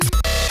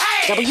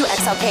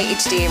WXLK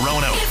HD.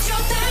 Rono. It's your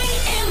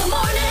thing in the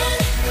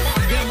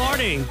morning. Good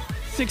morning,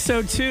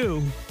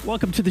 6:02.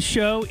 Welcome to the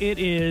show. It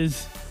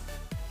is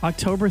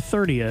October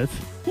 30th,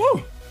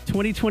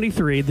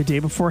 2023, the day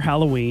before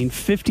Halloween.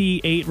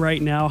 58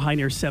 right now, high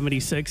near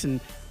 76.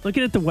 And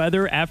looking at the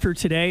weather after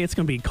today, it's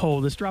going to be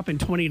cold. It's dropping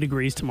 20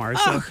 degrees tomorrow.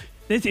 So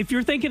if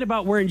you're thinking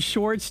about wearing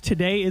shorts,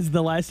 today is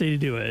the last day to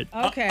do it.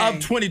 Okay. Of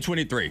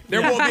 2023.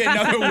 There will be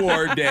another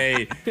war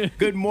day.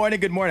 Good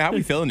morning. Good morning. How are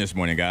we feeling this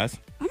morning, guys?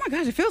 Oh my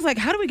gosh, it feels like,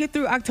 how do we get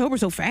through October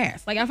so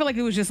fast? Like, I feel like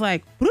it was just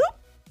like, bloop,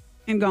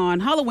 and gone.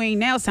 Halloween,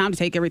 now it's time to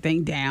take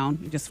everything down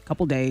in just a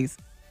couple days.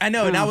 I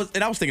know, and I was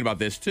thinking about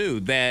this too,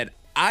 that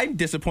I'm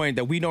disappointed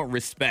that we don't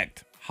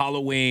respect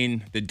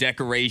Halloween, the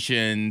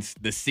decorations,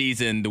 the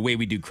season, the way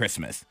we do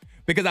Christmas.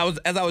 Because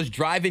as I was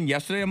driving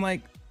yesterday, I'm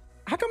like,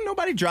 how come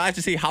nobody drives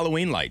to see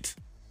Halloween lights?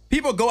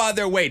 People go out of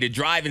their way to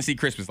drive and see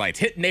Christmas lights,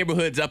 hit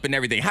neighborhoods up and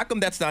everything. How come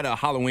that's not a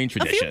Halloween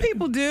tradition? A few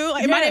people do.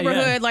 Like in my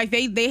neighborhood, like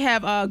they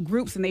have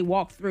groups and they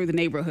walk through the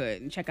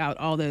neighborhood and check out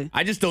all the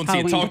I just don't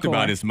Halloween see it talked decor.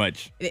 about as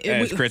much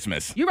as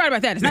Christmas. You're right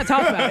about that. It's not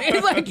talked about.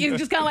 It's like, it's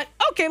just kind of like,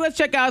 okay, let's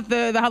check out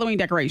the Halloween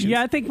decorations.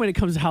 Yeah, I think when it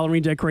comes to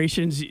Halloween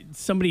decorations,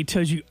 somebody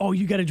tells you, oh,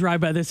 you got to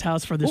drive by this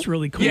house for this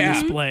really cool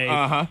display.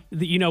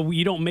 You know,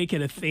 you don't make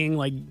it a thing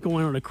like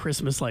going on a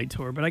Christmas light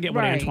tour, but I get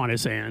what Antoine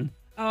is saying.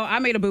 Oh, I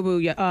made a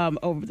boo-boo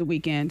over the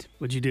weekend.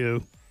 What'd you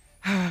do?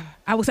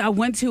 I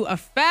went to a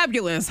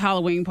fabulous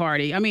Halloween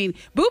party. I mean,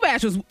 Boo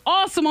Bash was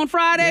awesome on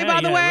Friday,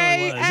 by the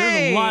way. It really was.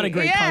 There's a lot of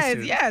great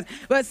costumes. Yes.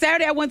 But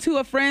Saturday, I went to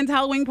a friend's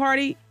Halloween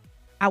party.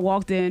 I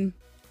walked in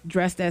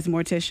dressed as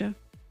Morticia,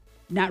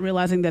 not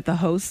realizing that the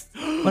host,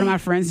 one of my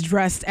friends,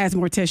 dressed as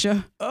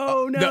Morticia.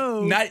 Oh,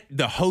 no. Not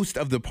the host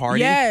of the party?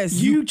 Yes.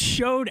 You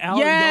showed out.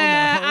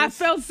 Yeah, on the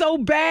host? I felt so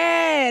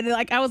bad.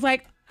 Like, I was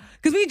like,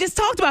 because we just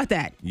talked about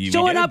that.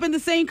 Showing up in the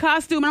same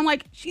costume. And I'm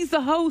like, she's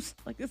the host.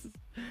 Like, this is.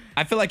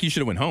 I feel like you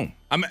should have went home.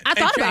 I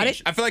thought about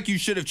it. I feel like you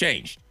should have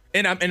changed.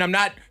 And I'm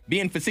not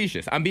being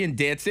facetious. I'm being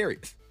dead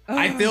serious.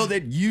 I feel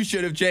that you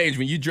should have changed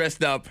when you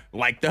dressed up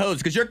like the host,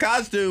 because your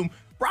costume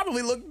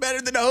probably looked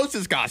better than the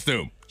host's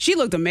costume. She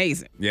looked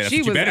amazing. Yeah, that's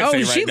she what you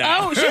better say right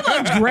now. she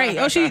looked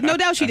great. No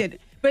doubt she did.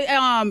 But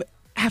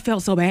I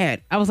felt so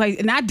bad. I was like,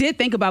 and I did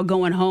think about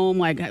going home.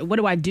 Like, what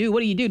do I do?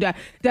 What do you do? Do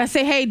I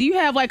say, hey, do you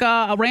have like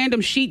a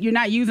random sheet you're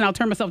not using? I'll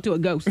turn myself to a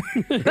ghost.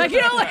 Like,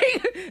 you know,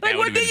 like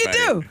what do you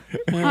do?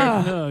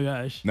 Oh,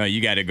 gosh. No,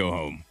 you got to go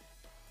home.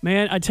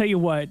 Man, I tell you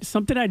what,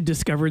 something I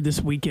discovered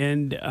this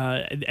weekend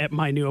at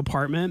my new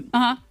apartment.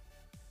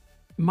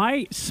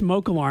 My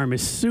smoke alarm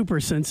is super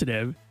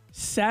sensitive.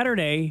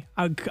 Saturday,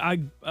 I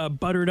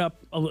buttered up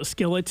a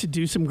skillet to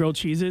do some grilled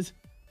cheeses.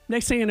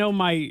 Next thing I know,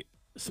 my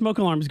smoke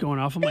alarm is going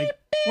off. I'm like,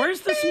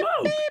 where's the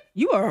smoke?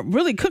 You are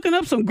really cooking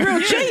up some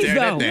grilled cheese,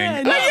 though.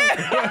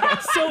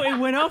 So it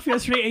went off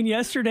yesterday, and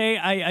yesterday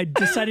I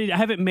decided I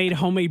haven't made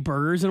homemade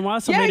burgers in a while,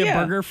 so I made a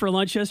burger for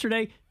lunch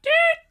yesterday.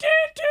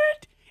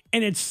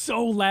 And it's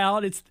so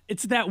loud.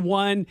 It's that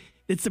one.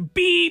 It's a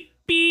beep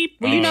beep.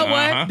 Well, you know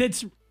what?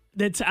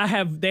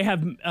 They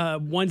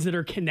have ones that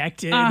are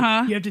connected.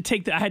 You have to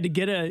take I had to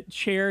get a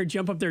chair,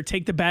 jump up there,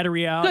 take the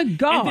battery out. Good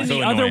God. And then So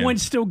the other annoying.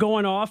 one's still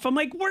going off. I'm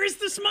like, where's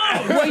the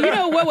smoke? Well, you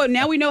know what? Well,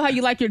 now we know how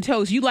you like your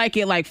toast. You like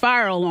it like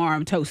fire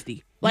alarm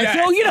toasty. Like, Yes.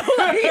 so, you know,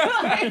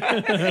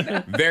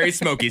 like, Very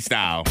smoky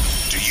style.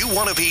 Do you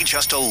want to be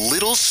just a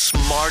little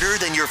smarter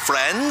than your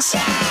friends?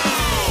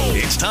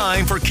 It's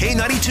time for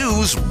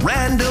K92's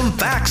Random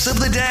Facts of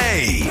the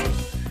Day.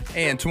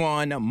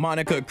 Antoine,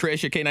 Monica,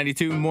 Chris, your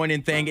K92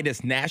 morning thing. It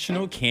is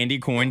National Candy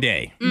Corn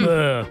Day.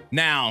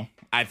 Now,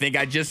 I think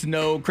I just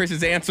know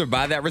Chris's answer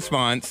by that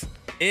response.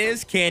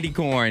 Is candy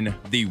corn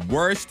the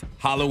worst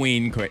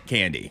Halloween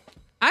candy?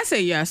 I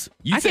say yes.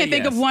 You I say can't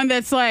think yes. of one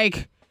that's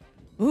like,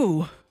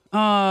 ooh,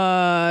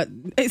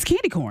 it's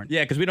candy corn.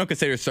 Yeah, because we don't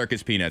consider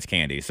circus peanuts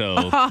candy, so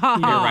you're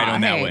right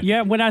on that Hey. one.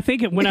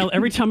 Yeah,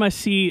 every time I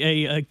see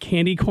a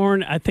candy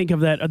corn, I think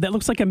of that. That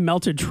looks like a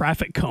melted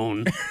traffic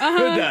cone.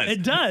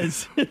 It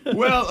does. It does.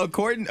 Well,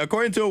 according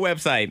to a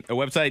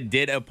website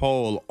did a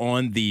poll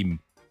on the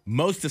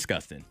most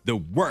disgusting,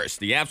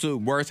 the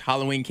absolute worst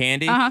Halloween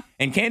candy,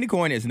 and candy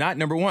corn is not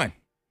number one.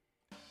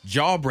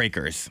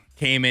 Jawbreakers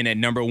came in at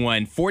number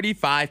one.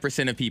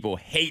 45% of people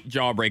hate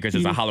Jawbreakers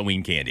as a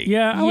Halloween candy.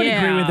 Yeah, I would agree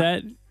Yeah. with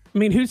that. I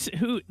mean,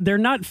 who? They're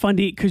not fun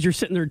to eat because you're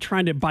sitting there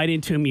trying to bite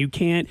into them. You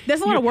can't.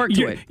 There's a lot of work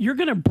to it. You're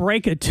gonna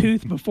break a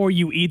tooth before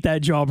you eat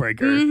that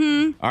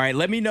Jawbreaker. All right,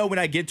 let me know when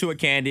I get to a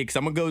candy, because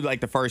I'm going to go like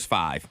the first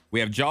five.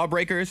 We have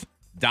Jawbreakers.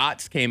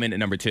 Dots came in at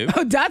number two.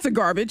 Oh, dots are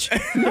garbage. They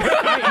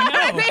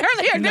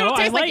don't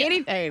taste like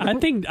anything. I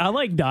think I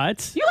like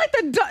dots. You like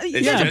the dots? You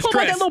It's just just pull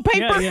out that Chris. little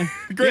paper?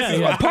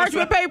 Yeah.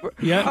 Parchment paper?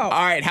 Yeah. Oh, All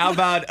right, how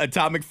about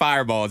Atomic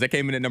Fireballs? That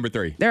came in at number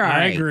three. they're all I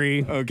right.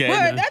 agree. Okay.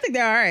 Well, I think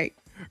they're all right.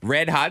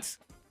 Red Hots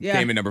Yeah.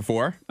 came in number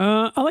four.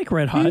 I like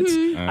Red Hots.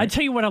 I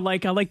tell you what I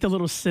like. I like the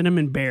little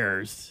cinnamon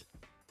bears.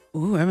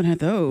 Ooh, I haven't had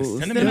those.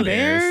 Cinnamon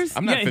bears?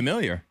 I'm not Yeah.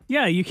 familiar.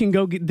 Yeah, you can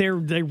go get they're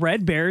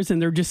red bears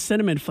and they're just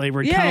cinnamon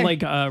flavored, kind Yeah. of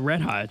like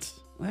Red Hots.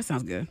 Well, that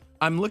sounds good.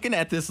 I'm looking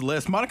at this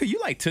list. Monica, you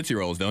like Tootsie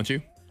Rolls, don't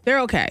you?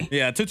 They're okay.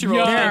 Yeah, Tootsie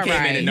Rolls They're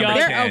came in at number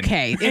They're 10.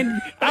 okay.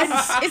 And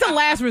it's a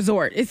last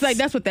resort. It's like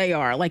that's what they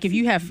are. Like if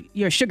you have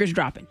your sugar's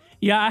dropping.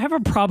 Yeah, I have a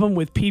problem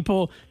with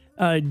people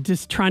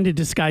just trying to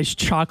disguise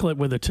chocolate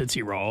with a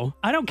Tootsie Roll.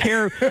 I don't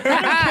care.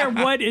 I don't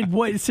care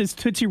what it says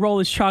Tootsie Roll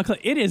is chocolate.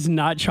 It is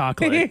not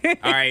chocolate.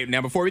 All right,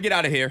 now before we get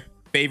out of here,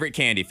 favorite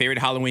candy, favorite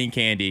Halloween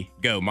candy.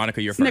 Go,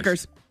 Monica, you're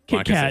Snickers. first. Kit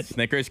Monica Kat. says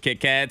Snickers, Kit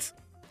Kats.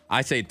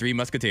 I say Three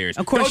Musketeers.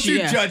 Of course, Don't you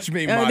yeah. judge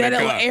me, Monica. That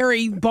little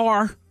airy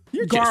bar.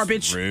 You're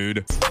garbage. just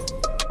rude.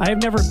 I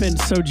have never been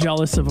so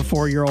jealous of a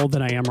 4-year-old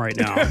than I am right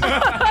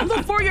now.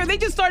 Look, 4 years. They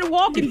just started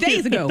walking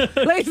days ago.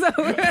 Like, so.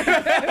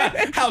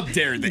 How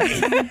dare they?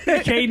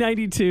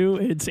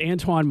 K92, it's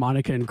Antoine,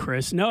 Monica, and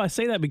Chris. No, I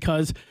say that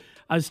because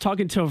I was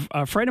talking to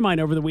a friend of mine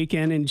over the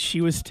weekend, and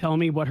she was telling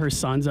me what her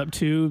son's up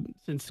to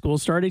since school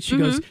started. She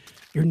goes,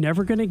 "You're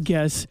never going to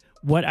guess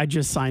what I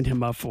just signed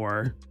him up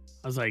for."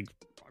 I was like,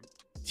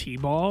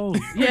 T-ball?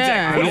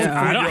 Yeah.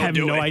 I don't have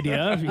do no it?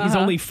 idea. He's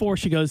only 4.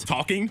 She goes,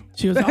 Talking?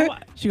 she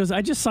goes,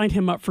 I just signed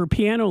him up for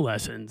piano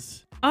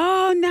lessons.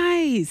 Oh,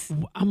 nice.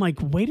 I'm like,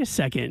 wait a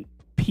second.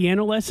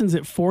 Piano lessons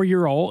at 4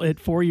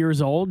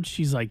 years old?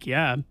 She's like,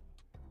 yeah. I don't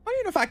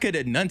even know if I could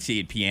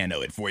enunciate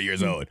piano at 4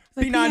 years old.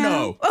 Piano.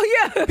 Pinano. Oh,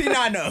 yeah.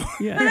 Pinano.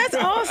 Yeah. That's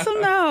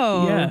awesome,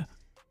 though. Yeah.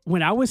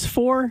 When I was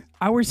 4,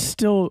 I was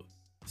still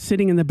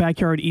sitting in the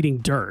backyard eating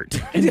dirt.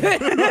 And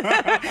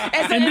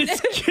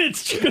this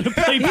kid's going to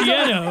play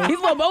piano. He's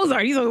little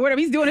Mozart. He's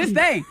whatever. He's doing his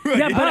thing.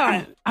 Yeah,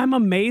 but I'm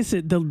amazed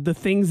at the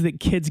things that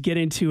kids get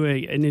into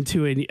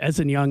as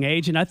a young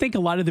age. And I think a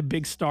lot of the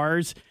big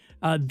stars,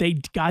 they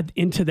got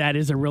into that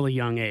as a really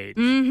young age.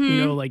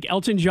 You know, like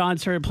Elton John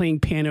started playing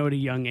piano at a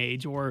young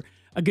age, or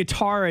a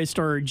guitarist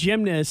or a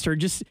gymnast, or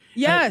just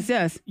Yes.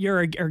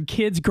 or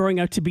kids growing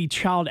up to be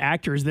child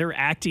actors. They're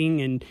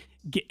acting and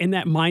get in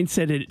that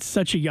mindset at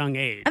such a young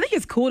age. I think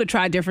it's cool to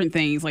try different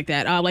things like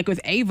that. Like with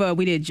Ava,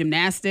 we did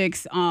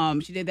gymnastics.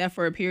 She did that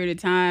for a period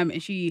of time,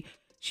 and she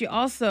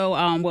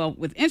also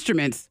with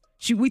instruments.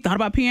 We thought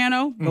about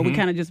piano, but we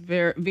kind of just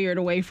veered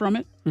away from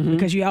it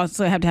because you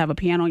also have to have a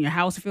piano in your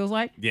house. It feels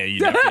like. Yeah, you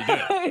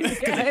definitely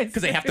do.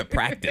 Because they have to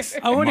practice.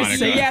 I want to Monica.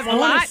 say, has a I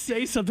want lot. to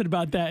say something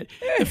about that.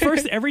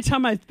 Every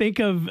time I think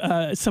of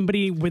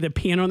somebody with a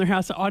piano in their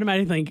house, I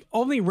automatically think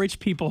only rich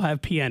people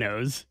have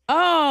pianos.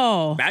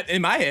 Oh.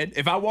 In my head,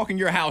 if I walk in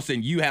your house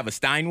and you have a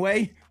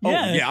Steinway,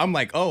 I'm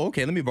like,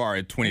 okay, let me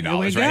borrow $20 Here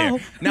we right go.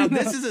 here. Now,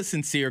 this is a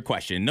sincere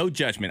question. No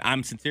judgment.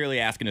 I'm sincerely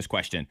asking this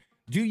question.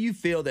 Do you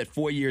feel that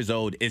 4 years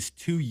old is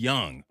too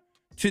young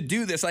to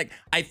do this? Like,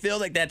 I feel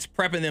like that's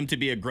prepping them to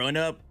be a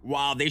grown-up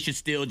while they should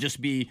still just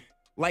be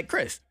like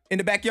Chris in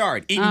the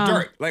backyard eating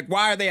dirt. Like,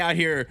 why are they out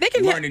here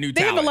learning new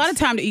They talents? have a lot of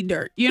time to eat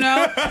dirt, you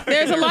know?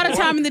 There's a lot of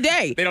time in the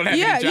day. They don't have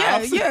any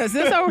jobs? Yes.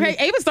 That's okay.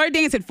 Ava started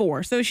dancing at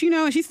 4, so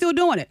she's still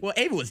doing it. Well,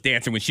 Ava was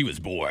dancing when she was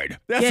bored.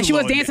 That's Yeah, a she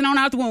was little dancing on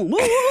out the womb. Woo,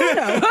 woo,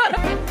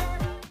 woo.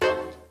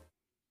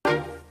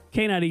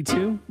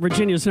 K92,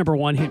 Virginia's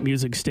 #1 hit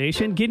music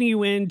station, getting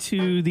you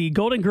into the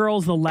Golden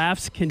Girls, The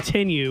Laughs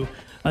Continue.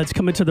 It's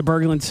coming to the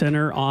Berglund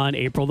Center on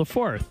April the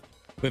 4th.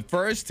 But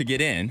first, to get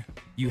in,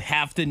 you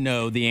have to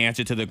know the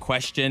answer to the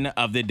question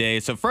of the day.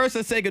 So first,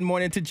 let's say good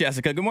morning to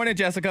Jessica. Good morning,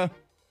 Jessica.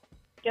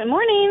 Good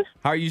morning.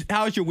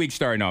 How's your week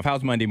starting off?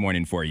 How's Monday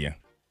morning for you?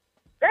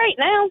 Great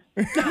now.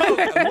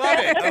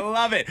 I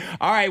love it.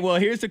 All right, well,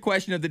 here's the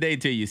question of the day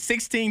to you.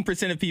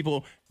 16% of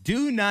people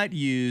do not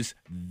use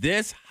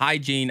this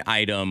hygiene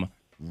item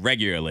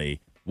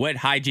regularly. What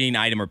hygiene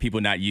item are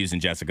people not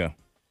using, Jessica?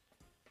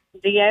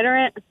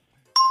 Deodorant.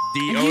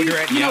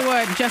 Deodorant. You know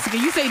Yep. what, Jessica?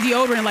 You say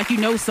deodorant like you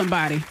know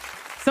somebody.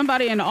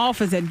 Somebody in the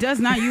office that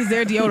does not use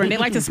their deodorant. They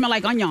like to smell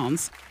like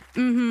onions.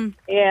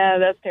 Yeah,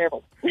 that's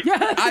terrible.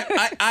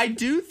 I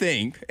do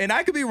think, and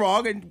I could be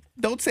wrong, and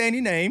don't say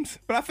any names,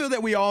 but I feel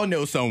that we all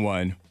know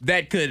someone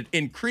that could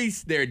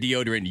increase their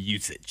deodorant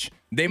usage.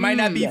 They might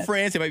not be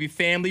friends, they might be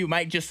family, we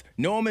might just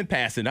know them in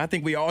passing. I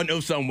think we all know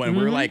someone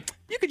where we're like,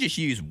 you could just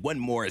use one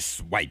more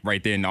swipe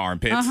right there in the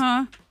armpits.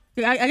 I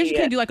guess you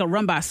can't do like a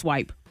run by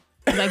swipe.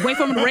 Like wait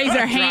for them to raise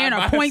their hand or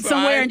Drive-by point swipe.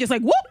 somewhere and just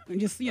like whoop and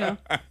just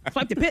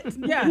swipe the pits.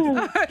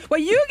 Yeah.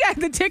 Well, you got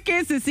the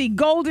tickets to see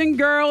Golden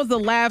Girls, The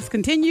Laughs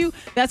Continue.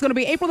 That's going to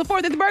be April the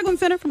 4th at the Berglund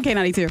Center from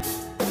K92.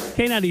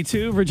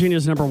 K92,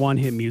 Virginia's #1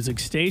 hit music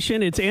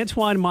station. It's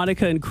Antoine,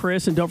 Monica, and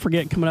Chris. And don't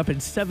forget, coming up at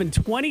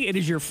 7:20, it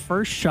is your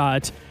first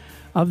shot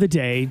of the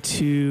day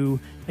to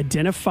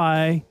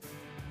identify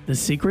the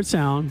secret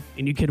sound,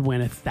 and you could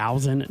win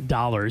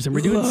 $1,000. And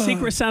we're doing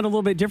secret sound a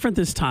little bit different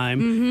this time.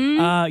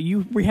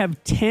 We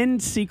have 10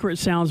 secret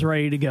sounds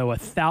ready to go,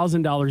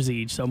 $1,000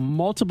 each. So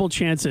multiple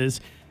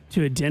chances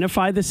to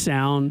identify the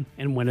sound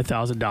and win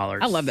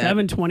 $1,000. I love that.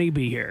 7:20,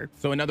 be here.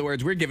 So in other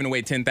words, we're giving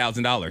away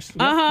 $10,000.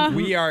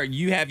 Uh-huh.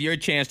 You have your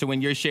chance to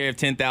win your share of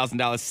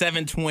 $10,000,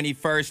 7:20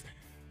 first.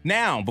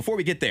 Now, before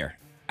we get there,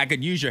 I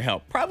could use your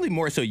help. Probably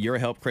more so your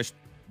help, Chris,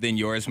 than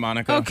yours,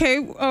 Monica. Okay,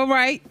 all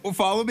right. Well,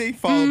 follow me.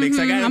 'Cause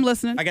I'm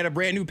listening. I got a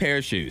brand new pair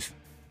of shoes,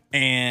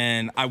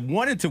 and I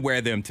wanted to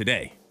wear them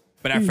today,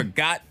 but I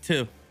forgot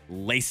to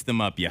lace them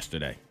up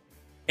yesterday.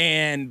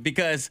 And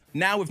because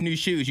now with new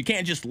shoes, you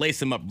can't just lace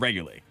them up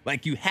regularly.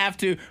 Like you have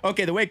to.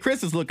 Okay, the way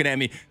Chris is looking at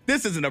me,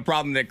 this isn't a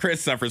problem that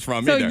Chris suffers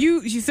from So either.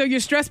 you're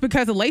stressed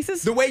because of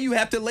laces? The way you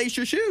have to lace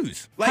your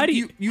shoes. Like How do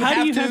you- you how do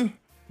have you to, have-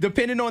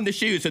 depending on the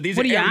shoes. So these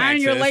What are do you Air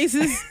iron your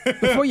Maxes. laces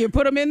before you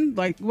put them in?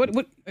 Like what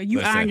you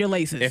Listen, iron your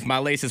laces? If my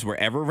laces were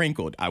ever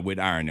wrinkled, I would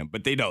iron them,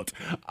 but they don't.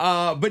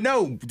 But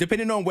no,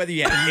 depending on whether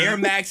you have Air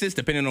Maxes,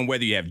 depending on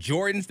whether you have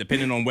Jordans,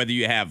 depending on whether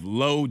you have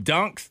low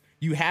dunks,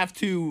 you have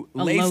to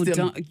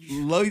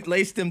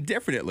lace them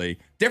differently.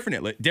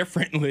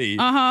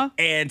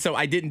 And so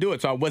I didn't do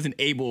it. So I wasn't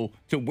able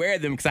to wear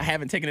them because I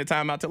haven't taken the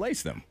time out to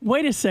lace them.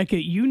 Wait a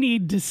second. You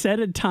need to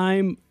set a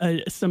time,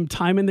 some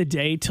time in the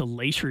day to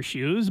lace your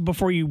shoes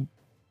before you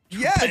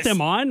put them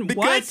on.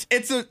 Because What?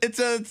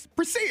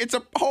 it's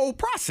a whole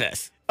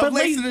process of But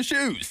lacing the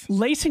shoes.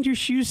 Lacing your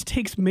shoes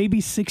takes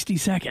maybe 60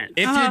 seconds.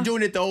 If you're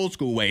doing it the old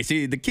school way,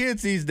 see the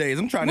kids these days.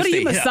 I'm trying what to are stay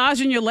you hip.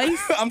 massaging your lace?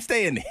 I'm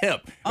staying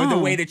hip with the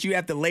way that you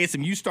have to lace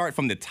them. You start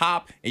from the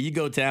top and you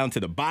go down to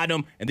the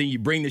bottom, and then you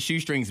bring the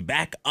shoestrings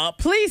back up.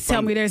 Please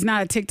tell me there's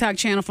not a TikTok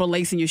channel for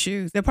lacing your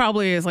shoes. There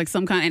probably is, like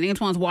some kind. And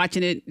Antoine's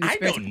watching it. I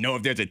don't know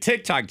if there's a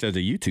TikTok. There's a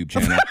YouTube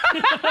channel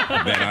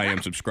that I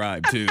am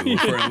subscribed to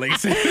for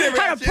lacing.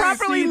 How to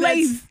properly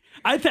lace.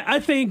 I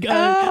think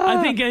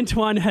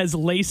Antoine has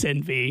lace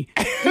envy.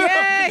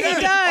 Yeah,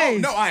 he does. Oh,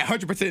 no, I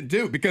 100%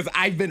 do because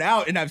I've been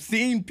out and I've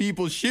seen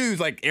people's shoes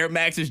like Air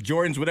Maxes,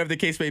 Jordans, whatever the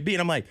case may be. And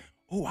I'm like,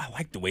 oh, I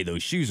like the way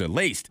those shoes are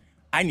laced.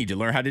 I need to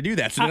learn how to do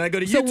that. So then I go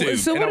to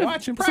YouTube and I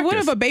watch and practice. So what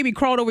if a baby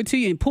crawled over to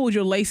you and pulled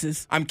your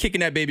laces? I'm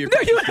kicking that baby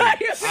across You the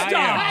street. stop.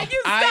 I am.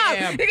 You I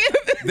stop. am. Leave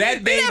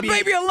That baby,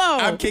 that baby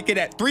alone. I'm kicking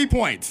at 3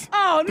 points.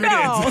 Oh,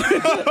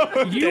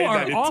 no. You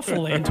are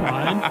awful,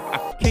 Antoine.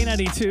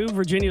 K92,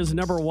 Virginia's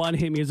 #1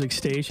 hit music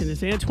station.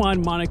 It's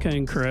Antoine, Monica,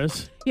 and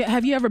Chris. Yeah,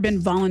 have you ever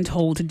been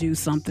voluntold to do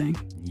something?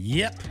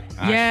 Yep.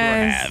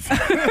 Yes. I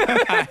sure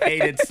have. I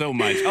hate it so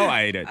much. Oh,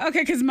 I hate it.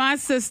 Okay, because my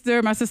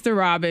sister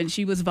Robin,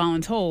 she was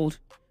voluntold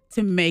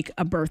to make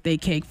a birthday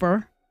cake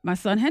for my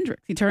son Hendrix.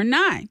 He turned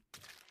 9.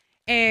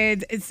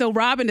 And so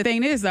Robin, the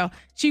thing is though,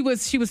 she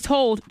was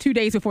told 2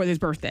 days before his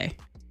birthday.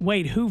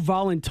 Wait, who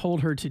voluntold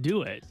her to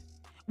do it?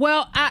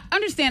 Well, I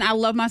understand. I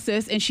love my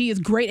sis, and she is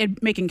great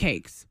at making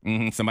cakes.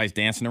 Somebody's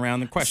dancing around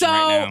the question So,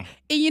 right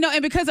now.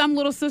 And because I'm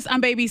little sis, I'm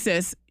baby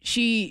sis.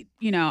 She,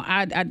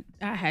 I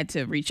had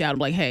to reach out and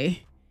be like,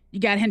 hey, you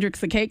got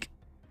Hendrix a cake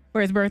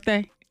for his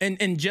birthday?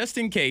 And just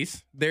in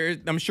case,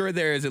 I'm sure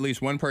there is at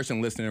least one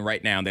person listening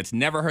right now that's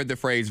never heard the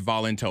phrase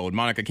voluntold.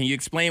 Monica, can you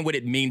explain what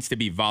it means to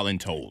be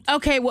voluntold?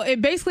 Okay, well,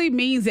 it basically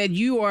means that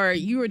you are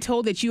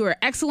told that you are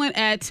excellent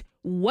at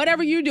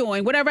whatever you're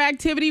doing, whatever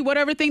activity,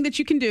 whatever thing that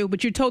you can do,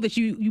 but you're told that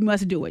you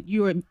must do it.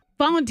 You are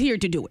volunteered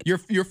to do it.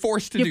 You're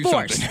forced to do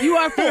forced. something. You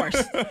are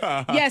forced.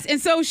 Yes,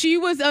 and so she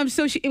was.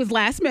 It was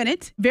last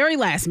minute, very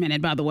last minute,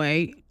 by the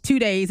way. 2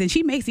 days, and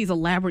she makes these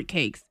elaborate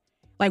cakes,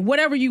 like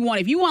whatever you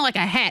want. If you want like a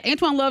hat,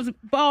 Antoine loves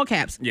ball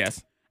caps.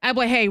 Yes. I'd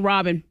be like, hey,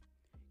 Robin,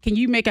 can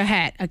you make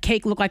a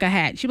cake look like a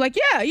hat? She'd be like,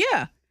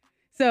 yeah.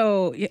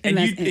 So And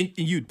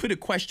you'd put a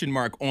question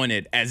mark on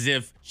it as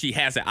if she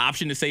has an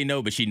option to say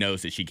no, but she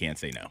knows that she can't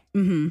say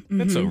no.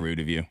 That's so rude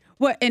of you.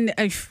 what and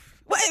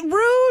what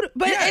rude,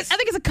 but Yes. I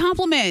think it's a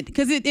compliment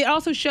because it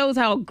also shows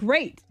how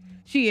great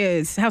she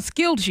is, how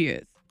skilled she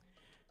is.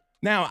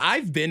 Now,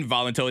 I've been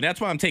voluntold. That's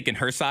why I'm taking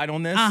her side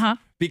on this.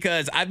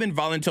 Because I've been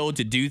voluntold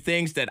to do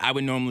things that I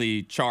would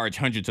normally charge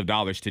hundreds of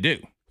dollars to do.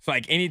 So,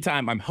 like,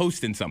 anytime I'm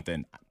hosting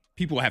something,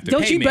 people have to pay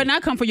me. Don't you better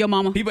not come for your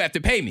mama. People have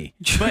to pay me.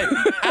 But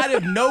out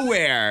of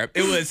nowhere, I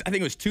think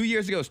it was 2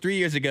 years ago, it was 3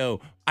 years ago,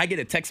 I get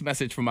a text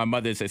message from my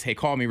mother that says, hey,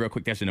 call me real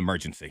quick. There's an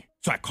emergency.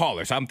 So I call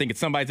her. So I'm thinking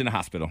somebody's in the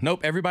hospital. Nope,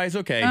 everybody's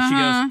okay. She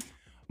goes,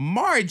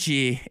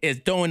 Margie is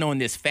going on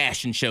this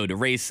fashion show to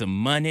raise some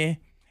money.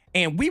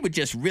 And we would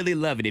just really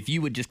love it if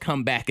you would just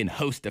come back and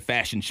host a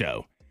fashion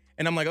show.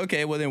 And I'm like,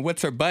 okay, well then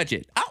what's her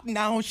budget? Oh,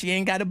 no, she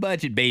ain't got a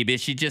budget, baby.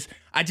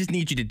 I just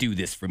need you to do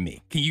this for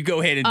me. Can you go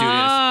ahead and do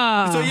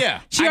this? So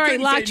yeah. She I already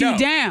couldn't locked say you no.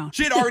 down.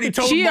 She had already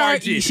told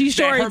Margie she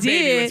sure that her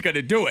baby did. was going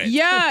to do it.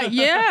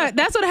 Yeah.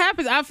 That's what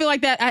happens. I feel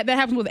like that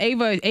happens with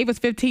Ava. Ava's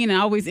 15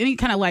 and always any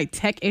kind of like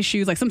tech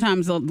issues. Like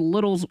sometimes the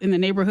littles in the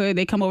neighborhood,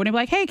 they come over and they're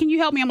like, hey, can you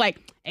help me? I'm like,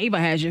 Ava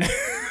has you.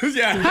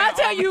 Yeah. I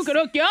tell you, could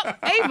hook you up.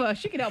 Ava,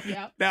 she can help you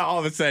out. Now all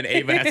of a sudden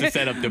Ava has to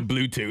set up the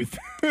Bluetooth.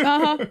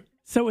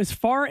 So as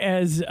far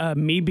as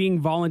me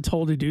being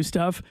voluntold to do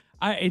stuff,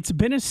 it's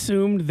been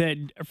assumed that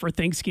for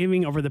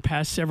Thanksgiving over the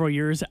past several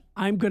years,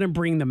 I'm going to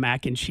bring the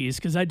mac and cheese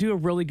because I do a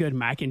really good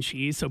mac and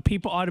cheese. So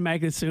people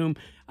automatically assume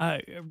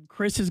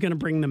Chris is going to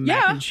bring the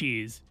mac and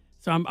cheese.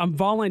 So I'm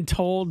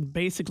voluntold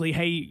basically,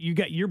 hey,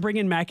 you're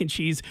bringing mac and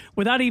cheese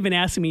without even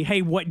asking me,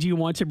 hey, what do you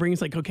want to bring?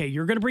 It's like, okay,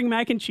 you're going to bring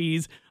mac and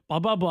cheese. blah,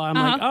 blah, blah. I'm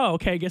like, oh,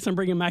 okay, I guess I'm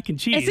bringing mac and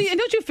cheese. And see, and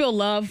don't you feel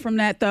love from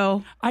that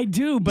though? I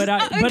do, but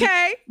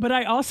Okay. but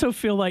I also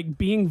feel like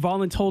being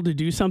voluntold to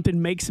do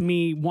something makes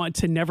me want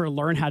to never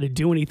learn how to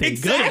do anything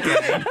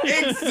good.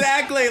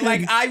 Exactly.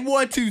 Like, I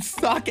want to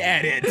suck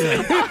at it.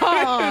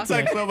 It's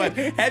like so much.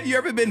 Have you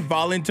ever been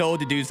voluntold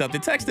to do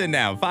something? Text in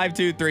now.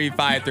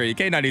 52353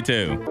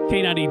 K92.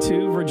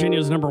 K92,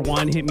 Virginia's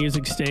 #1 hit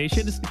music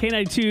station. It's the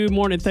K92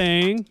 Morning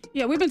Thing.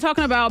 Yeah, we've been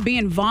talking about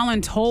being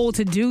voluntold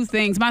to do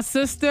things. My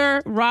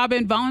sister,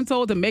 Robin,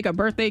 voluntold to make a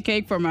birthday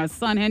cake for my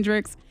son,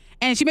 Hendrix.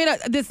 And she made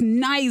this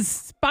nice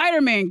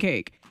Spider-Man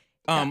cake.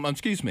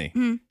 Excuse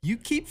me. You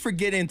keep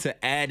forgetting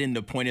to add in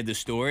the point of the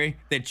story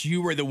that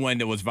you were the one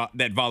that was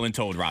that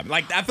voluntold Robin.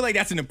 Like, I feel like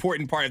that's an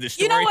important part of the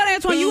story. You know what,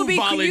 Antoine? Who You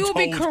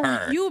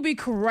would be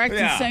correct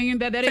Yeah. in saying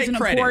that Take is an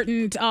credit.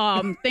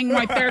 important thing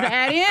right there to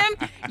add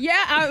in.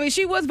 Yeah, I mean,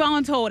 she was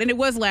voluntold, and it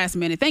was last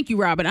minute. Thank you,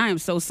 Robin. I am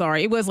so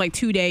sorry. It was like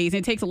 2 days.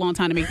 And it takes a long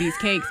time to make these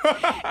cakes,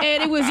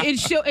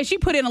 and she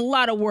put in a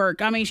lot of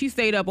work. I mean, she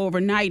stayed up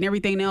overnight and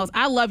everything else.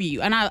 I love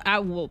you, and I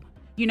will.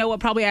 You know what?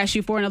 Probably ask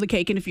you for another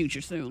cake in the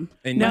future soon.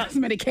 And Last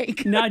minute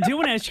cake. Now, I do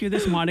want to ask you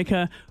this,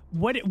 Monica.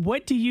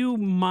 What do you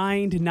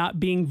mind not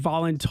being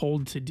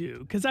voluntold to do?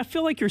 Because I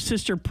feel like your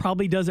sister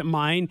probably doesn't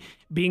mind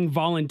being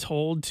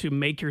voluntold to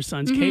make your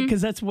son's cake,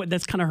 because that's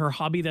kind of her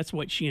hobby. That's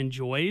what she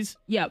enjoys.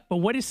 Yep. But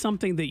what is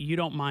something that you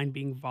don't mind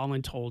being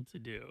voluntold to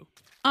do?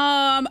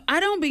 I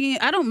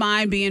don't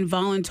mind being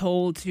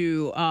voluntold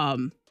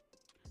to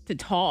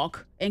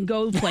talk and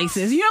go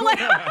places. You know, like.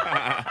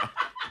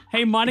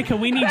 Hey, Monica,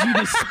 we need you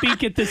to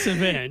speak at this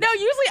event. No,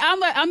 usually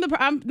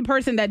I'm the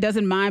person that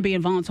doesn't mind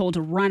being voluntold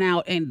to run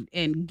out and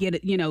get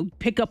it,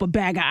 pick up a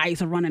bag of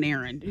ice or run an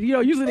errand. You know,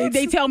 usually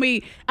they tell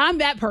me I'm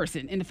that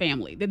person in the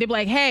family. That they're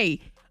like,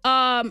 hey,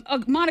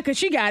 Monica,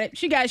 she got it.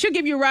 She'll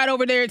give you a ride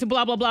over there to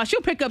blah blah blah.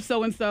 She'll pick up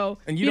so and so.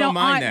 And you don't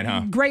mind that,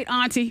 huh? Great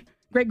auntie,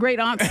 great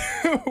aunt.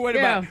 What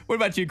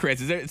about you, Chris?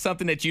 Is there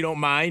something that you don't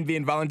mind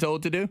being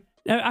voluntold to do?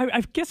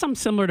 I guess I'm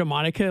similar to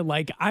Monica.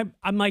 Like I'm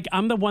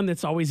the one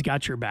that's always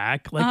got your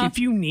back. Like if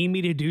you need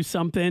me to do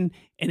something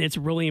and it's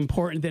really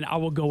important, then I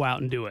will go out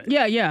and do it.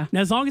 Yeah.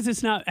 Now, as long as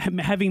it's not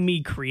having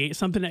me create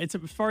something, it's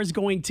as far as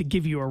going to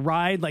give you a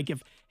ride. Like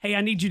if, hey,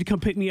 I need you to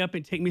come pick me up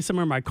and take me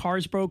somewhere my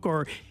car's broke,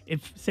 or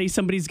if say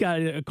somebody's got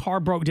a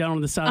car broke down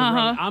on the side of the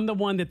road, I'm the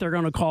one that they're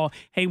going to call.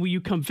 Hey, will you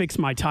come fix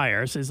my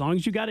tires? As long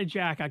as you got a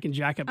jack, I can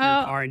jack up your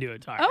car and do a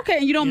tire. Okay,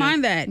 and you don't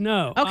mind that?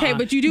 No. Okay,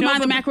 but you do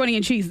mind the macaroni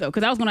and cheese though,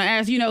 because I was going to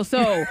ask.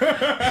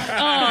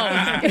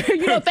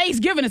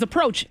 Thanksgiving is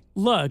approaching.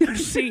 Look,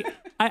 see,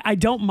 I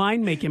don't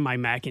mind making my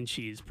mac and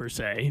cheese per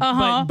se,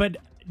 but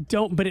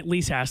at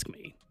least ask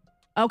me.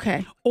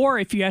 Okay. Or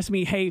if you ask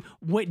me, hey,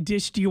 what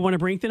dish do you want to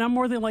bring? Then I'm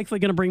more than likely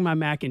going to bring my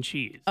mac and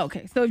cheese.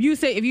 Okay. So if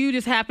you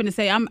just happen to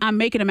say I'm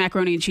making a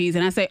macaroni and cheese,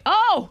 and I say,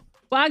 oh,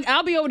 well,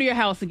 I'll be over to your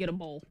house to get a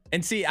bowl.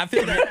 And see, I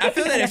feel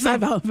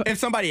that if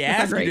somebody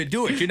asks you to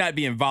do it, you're not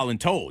being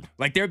voluntold.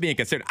 Like, they're being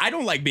considered. I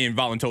don't like being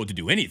voluntold to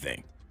do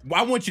anything.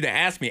 I want you to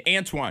ask me,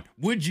 Antoine,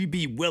 would you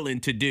be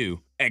willing to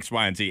do X,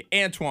 Y, and Z?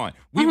 Antoine,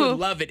 we would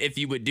love it if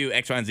you would do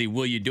X, Y, and Z.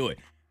 Will you do it?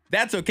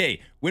 That's okay.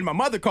 When my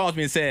mother calls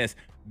me and says,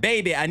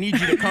 baby, I need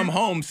you to come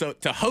home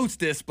to host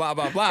this, blah,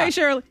 blah, blah. Hey,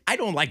 Shirley. I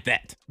don't like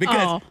that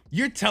because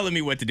you're telling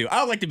me what to do. I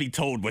don't like to be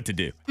told what to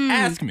do.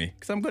 Ask me,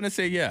 because I'm going to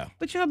say yeah.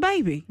 But you're a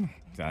baby.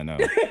 I know.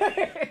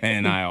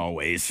 And I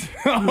always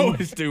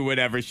do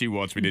whatever she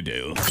wants me to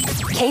do.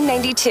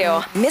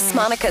 K92, Miss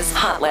Monica's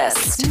Hot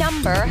List.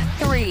 Number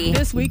 3.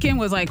 This weekend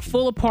was like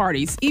full of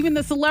parties. Even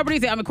the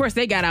celebrities, of course,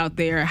 they got out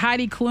there.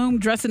 Heidi Klum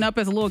dressing up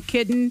as a little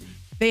kitten.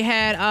 They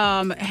had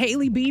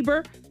Hailey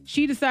Bieber.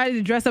 She decided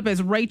to dress up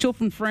as Rachel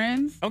from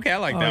Friends. Okay, I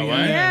like that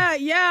one.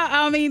 Yeah.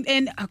 I mean,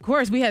 and of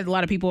course, we had a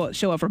lot of people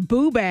show up for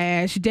Boo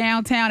Bash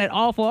downtown at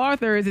Awful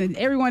Arthur's, and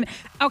everyone.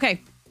 Okay,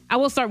 I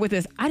will start with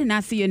this. I did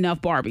not see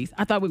enough Barbies.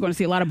 I thought we were going to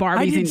see a lot of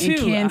Barbies and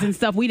Kens and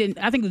stuff. We didn't.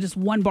 I think it was just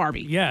one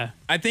Barbie. Yeah.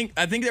 I think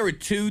there were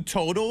 2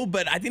 total,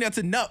 but I think that's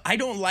enough. I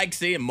don't like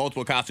seeing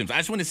multiple costumes. I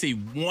just want to see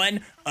one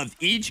of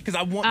each because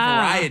I want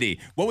variety.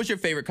 What was your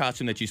favorite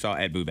costume that you saw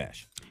at Boo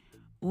Bash?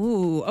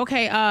 Ooh,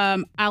 okay.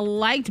 I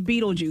liked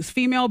Beetlejuice.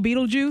 Female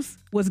Beetlejuice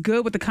was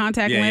good with the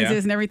contact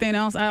lenses and everything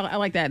else. I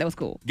like that. That was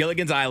cool.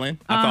 Gilligan's Island,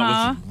 I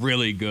thought was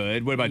really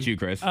good. What about you,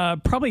 Chris?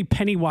 Probably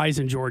Pennywise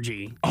and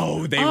Georgie.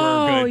 Oh, they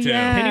were good too.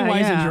 Yeah.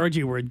 Pennywise and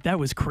Georgie that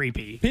was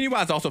creepy.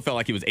 Pennywise also felt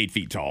like he was 8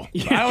 feet tall. I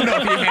don't know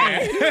if he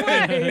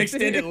had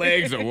extended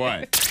legs or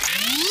what.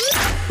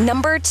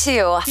 Number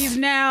 2. He's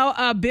now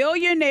a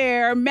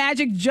billionaire.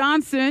 Magic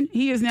Johnson.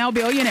 He is now a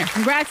billionaire.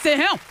 Congrats to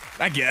him.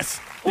 I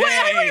guess.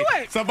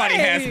 Wait. Somebody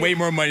has way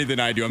more money than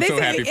I do. I'm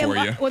so happy for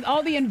you. With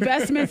all the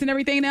investments and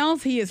everything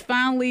else, he has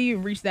finally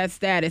reached that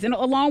status. And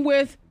along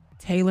with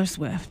Taylor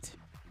Swift,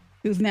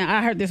 who's now,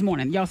 I heard this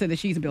morning, y'all said that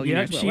she's a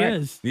billionaire as well, she right?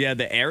 is. Yeah,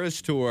 the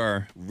Eras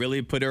Tour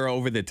really put her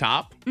over the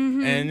top.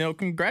 And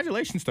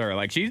congratulations to her.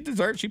 Like, she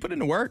deserved, she put in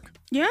the work.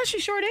 Yeah, she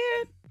sure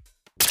did.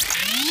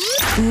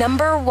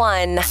 Number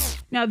 1.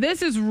 Now,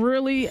 this is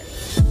really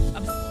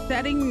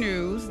upsetting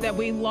news that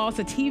we lost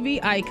a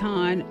TV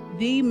icon,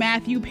 the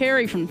Matthew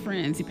Perry from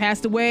Friends. He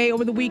passed away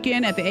over the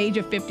weekend at the age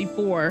of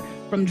 54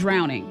 from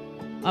drowning.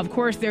 Of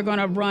course, they're going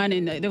to run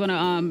and they're going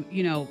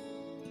to,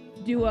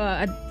 do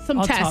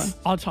some tests.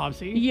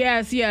 Autopsy.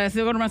 Yes. They're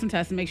going to run some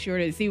tests and make sure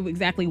to see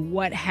exactly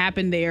what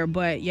happened there.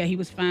 But yeah, he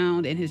was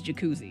found in his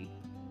jacuzzi.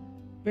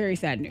 Very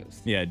sad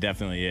news. Yeah, it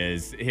definitely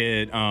is.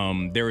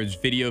 There was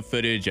video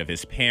footage of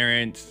his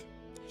parents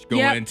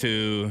going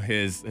into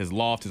his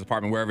loft, his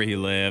apartment, wherever he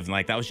lived.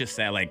 And, that was just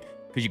sad,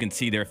 because you can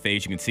see their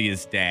face, you can see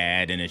his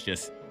dad, and it's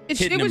just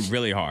hitting him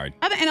really hard.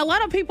 And a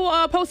lot of people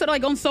posted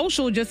on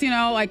social, just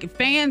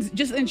fans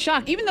just in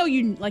shock, even though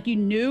you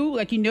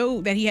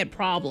knew that he had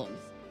problems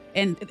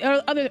and there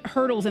are other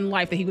hurdles in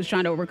life that he was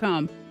trying to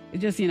overcome.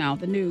 It's just the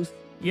news.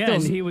 Yeah,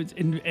 and he was,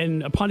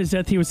 and upon his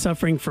death, he was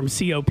suffering from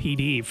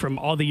COPD from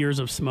all the years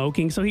of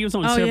smoking. So he was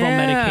on several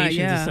medications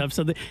and stuff.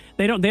 So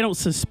they don't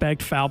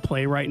suspect foul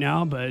play right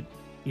now, but.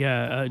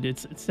 Yeah,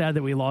 it's sad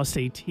that we lost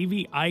a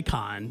TV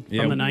icon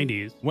from the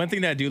 90s. One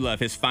thing that I do love,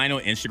 his final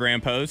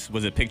Instagram post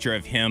was a picture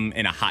of him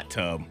in a hot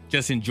tub,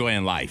 just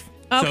enjoying life.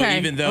 Okay. So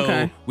even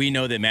though we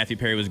know that Matthew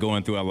Perry was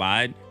going through a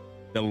lot,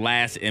 the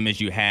last image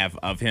you have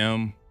of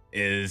him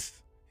is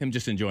him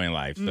just enjoying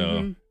life.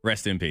 So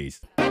rest in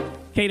peace.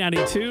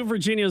 K92,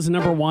 Virginia's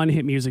 #1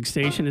 hit music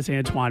station is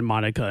Antoine,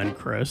 Monica, and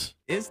Chris.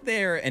 Is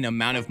there an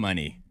amount of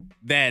money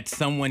that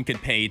someone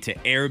could pay to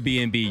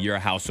Airbnb your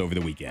house over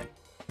the weekend?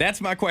 That's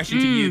my question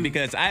to you,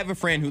 because I have a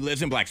friend who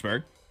lives in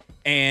Blacksburg,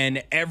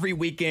 and every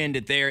weekend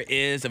that there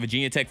is a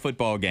Virginia Tech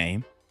football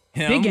game,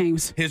 big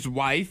games, his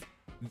wife,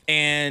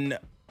 and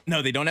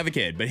no, they don't have a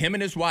kid, but him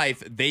and his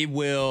wife, they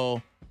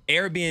will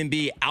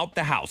Airbnb out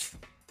the house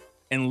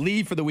and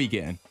leave for the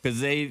weekend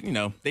because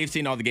they've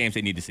seen all the games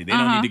they need to see. They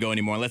don't need to go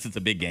anymore unless it's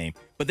a big game.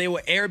 But they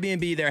will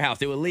Airbnb their house.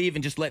 They will leave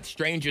and just let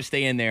strangers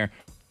stay in there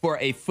for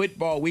a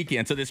football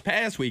weekend. So this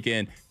past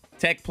weekend,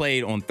 Tech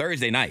played on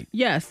Thursday night.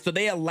 Yes. So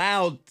they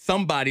allowed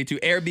somebody to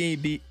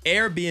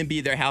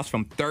Airbnb their house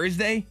from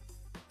Thursday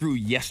through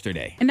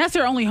yesterday. And that's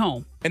their only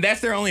home.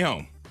 That's their only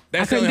home.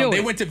 They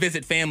went to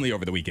visit family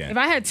over the weekend. If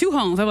I had 2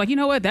 homes, I'm like, you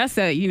know what? That's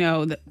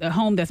the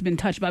home that's been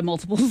touched by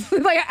multiple.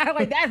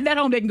 that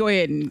home, they can go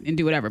ahead and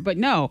do whatever. But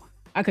no,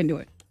 I couldn't do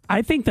it.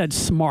 I think that's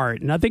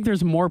smart. And I think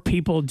there's more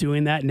people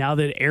doing that now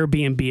that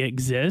Airbnb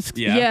exists.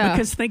 Yeah.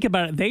 Because think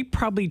about it. They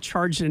probably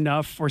charged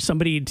enough for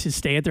somebody to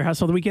stay at their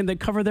house all the weekend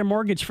that cover their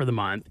mortgage for the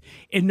month.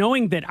 And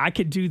knowing that I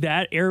could do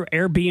that,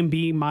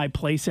 Airbnb my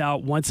place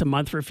out once a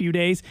month for a few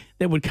days,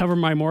 that would cover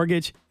my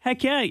mortgage.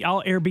 Heck yeah,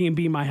 I'll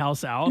Airbnb my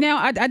house out.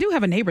 Now, I do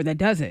have a neighbor that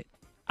does it.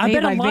 I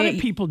bet a lot of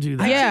people do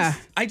that. Yeah.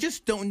 I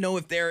just don't know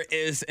if there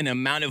is an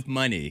amount of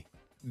money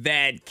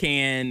that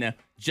can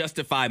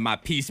justify my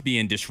peace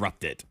being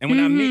disrupted. And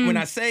when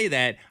I say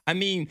that, I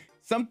mean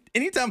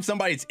anytime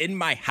somebody's in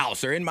my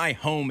house or in my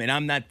home and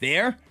I'm not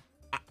there,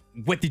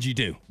 what did you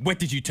do? What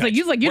did you touch?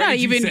 You're not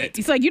even.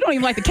 It's like you don't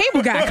even like the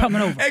cable guy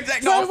coming over.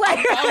 Exactly. So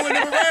I'm following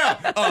him around,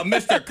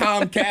 Mr.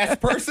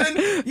 Comcast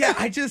person. Yeah,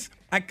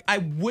 I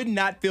would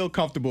not feel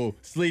comfortable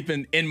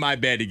sleeping in my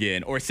bed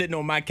again or sitting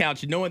on my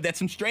couch knowing that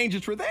some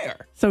strangers were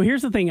there. So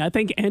here's the thing. I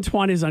think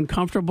Antoine is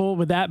uncomfortable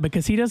with that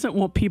because he doesn't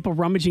want people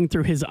rummaging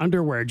through his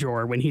underwear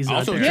drawer when he's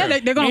also out there. Yeah,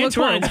 they're going to look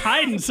for him. Antoine's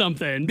hiding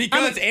something.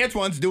 Because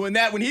Antoine's doing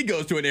that when he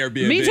goes to an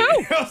Airbnb. Me too. You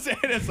know what I'm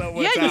saying? So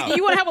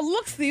You want to have a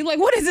look-see. Like,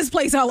 what is this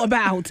place all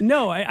about?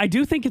 No, I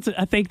do think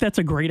I think that's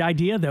a great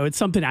idea, though. It's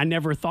something I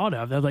never thought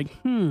of. They're like,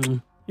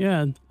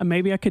 yeah,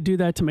 maybe I could do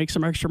that to make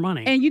some extra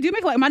money. And you do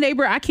make my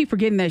neighbor, I keep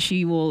forgetting that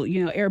she will,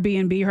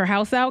 Airbnb her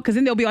house out because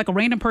then there'll be like a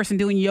random person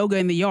doing yoga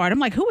in the yard. I'm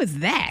like, who is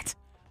that?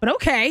 But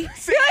okay.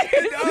 See,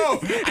 no,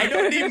 I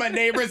don't need my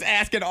neighbors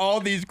asking all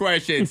these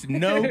questions.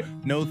 No,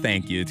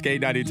 thank you. It's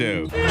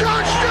K92.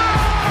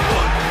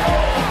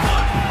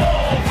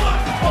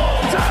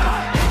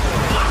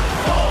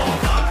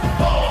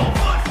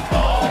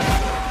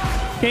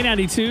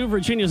 K92,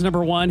 Virginia's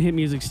 #1 hit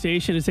music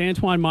station. It's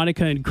Antoine,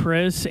 Monica, and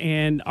Chris.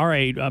 And all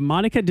right,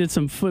 Monica did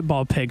some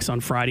football picks on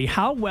Friday.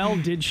 How well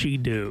did she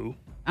do?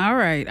 All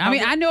right.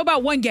 I know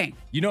about one game.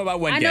 You know about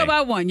one game? I know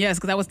about one, yes,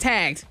 because I was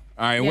tagged.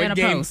 All right,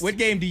 what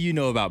game do you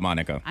know about,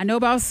 Monica? I know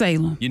about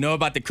Salem. You know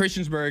about the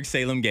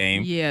Christiansburg-Salem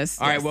game?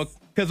 Yes. All right, well,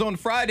 because on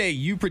Friday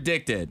you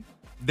predicted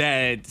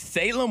that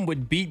Salem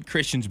would beat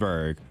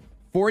Christiansburg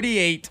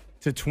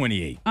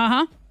 48-28.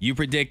 Uh-huh. You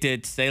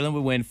predicted Salem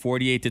would win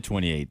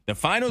 48-28. The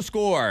final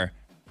score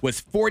was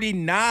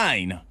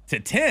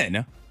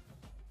 49-10.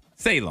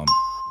 Salem.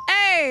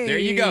 Hey. There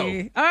you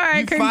go. All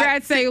right,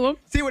 congrats, Salem.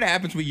 See what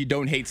happens when you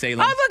don't hate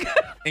Salem? Oh, look.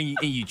 and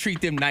you treat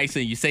them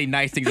nicely and you say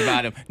nice things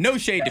about them. No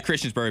shade to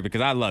Christiansburg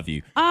because I love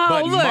you. Oh,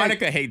 but look.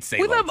 Monica hates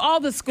Salem. We love all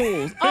the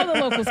schools, all the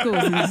local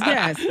schools.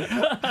 Yes.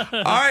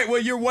 All right,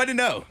 well, you're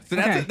 1-0. So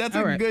that's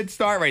a right. good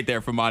start right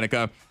there for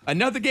Monica.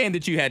 Another game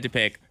that you had to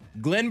pick,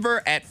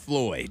 Glenver at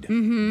Floyd.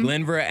 Mm-hmm.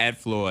 Glenver at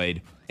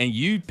Floyd. And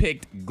you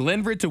picked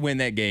Glenver to win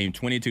that game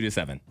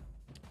 22-7.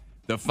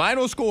 The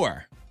final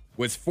score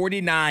was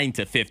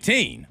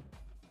 49-15.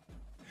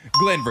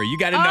 Glenver, you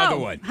got another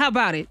one. How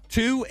about it?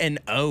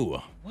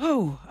 2-0.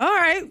 Whoa. All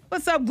right.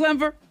 What's up,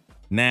 Glenver?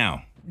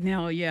 Now,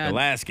 No, yeah. The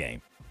last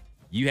game,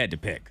 you had to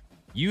pick.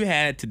 You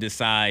had to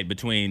decide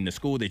between the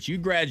school that you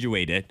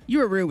graduated, You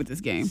were rude with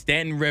this game.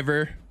 Stanton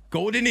River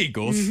Golden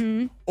Eagles,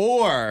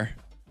 or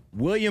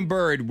William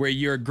Byrd, where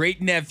your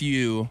great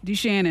nephew,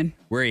 Shannon.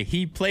 where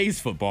he plays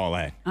football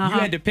at. You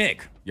had to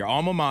pick your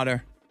alma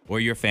mater or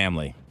your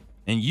family.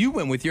 And you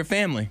went with your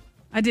family.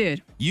 I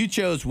did. You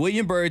chose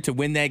William Byrd to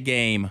win that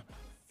game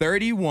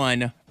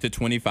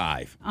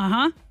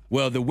 31-25.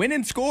 Well, the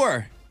winning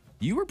score,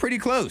 you were pretty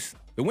close.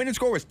 The winning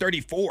score was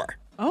 34.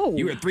 Oh.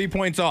 You were 3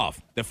 points off.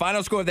 The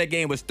final score of that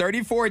game was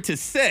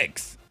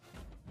 34-6.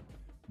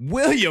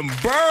 William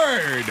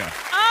Byrd.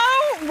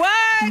 Oh, what?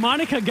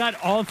 Monica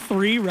got all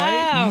three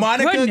right. Oh,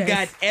 Monica goodness.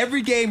 got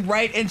every game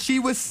right, and she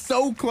was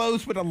so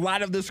close with a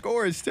lot of the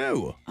scores,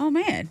 too. Oh,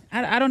 man.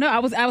 I don't know. I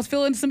was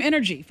feeling some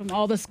energy from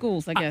all the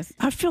schools, I guess.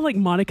 I feel like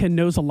Monica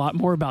knows a lot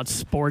more about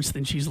sports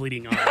than she's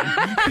leading on.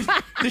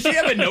 Does she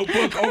have a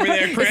notebook over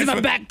there, Chris? It's in my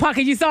back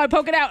pocket. You saw it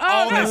poking out. Oh,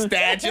 All no. the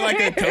stats. You're like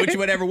a coach or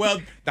whatever.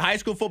 Well, the high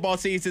school football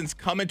season's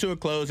coming to a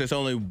close. There's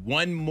only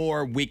one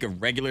more week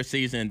of regular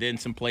season and then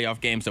some playoff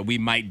games that we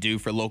might do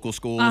for local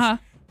schools.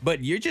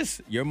 But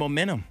your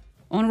momentum.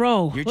 On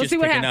roll. You're Let's just see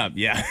what picking happens. up.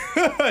 Yeah.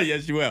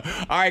 Yes, you will.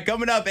 All right,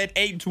 coming up at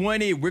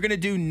 8:20, we're going to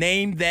do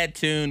Name That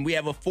Tune. We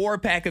have a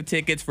 4-pack of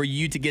tickets for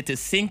you to get to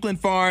Sinkland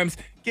Farms,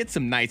 get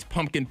some nice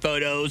pumpkin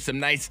photos, some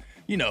nice,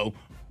 The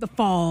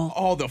fall.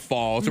 all the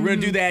fall. So we're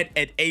going to do that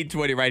at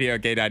 8:20 right here on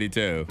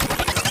K92.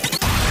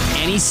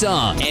 Any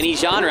song, any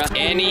genre,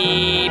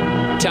 any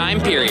time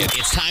period.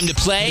 It's time to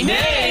play.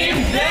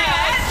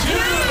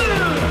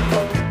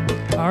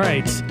 All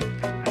right.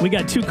 We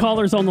got 2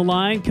 callers on the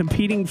line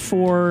competing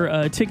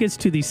for tickets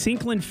to the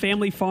Sinkland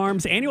Family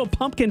Farms Annual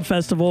Pumpkin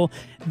Festival.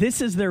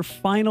 This is their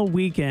final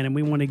weekend, and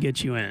we want to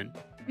get you in.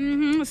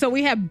 So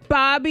we have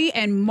Bobby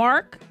and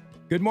Mark.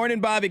 Good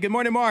morning, Bobby. Good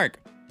morning, Mark.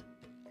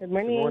 Good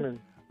morning.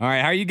 All right,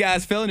 how are you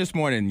guys feeling this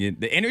morning?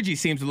 The energy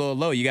seems a little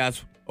low. You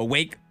guys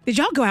awake? Did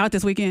y'all go out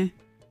this weekend?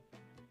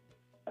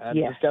 I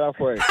just got off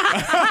work. All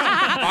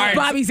right.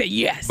 Bobby said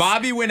yes.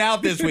 Bobby went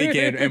out this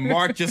weekend, and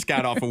Mark just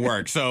got off of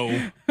work. So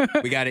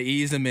we got to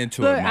ease him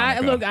into it,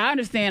 Monica. I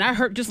understand. I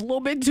hurt just a little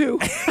bit too.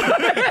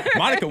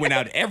 Monica went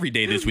out every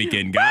day this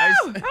weekend, guys.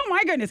 Woo! Oh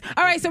my goodness.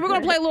 All right, so we're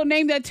gonna play a little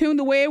Name That Tune.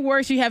 The way it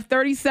works, you have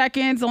 30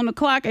 seconds on the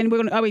clock, and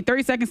we're gonna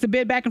 30 seconds to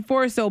bid back and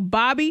forth. So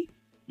Bobby,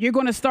 you're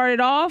gonna start it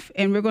off,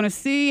 and we're gonna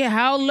see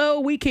how low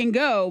we can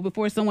go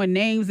before someone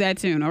names that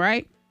tune. All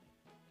right.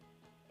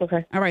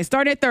 Okay. All right.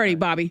 Start at 30,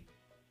 Bobby.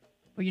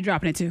 Where you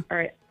dropping it to? All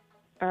right.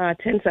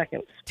 10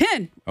 seconds.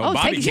 10.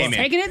 Bobby she's came in.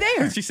 taking it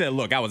there. She said,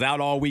 look, I was out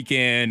all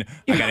weekend.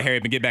 I got to hurry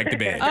up and get back to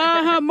bed.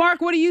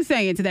 Mark, what are you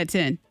saying to that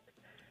 10?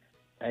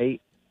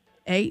 8.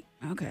 8.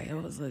 Okay.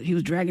 He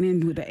was dragging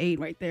in with the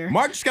 8 right there.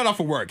 Mark just got off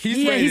of work.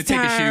 He's ready to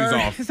take his shoes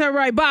off. It's all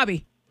right,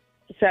 Bobby.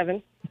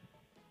 7.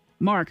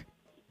 Mark.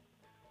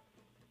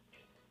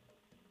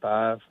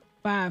 5.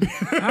 5.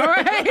 All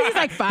right. He's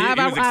like 5.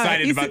 He was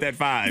excited about that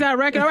 5. Is that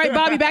record? All right,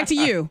 Bobby, back to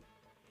you.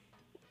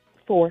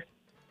 4.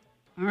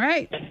 All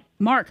right.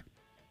 Mark.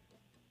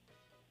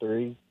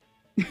 3.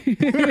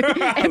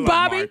 And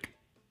Bobby? Mark.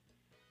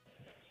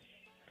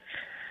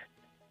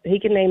 He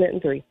can name it in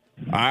 3.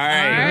 All right. All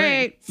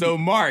right. So,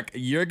 Mark,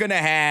 you're going to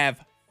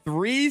have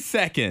 3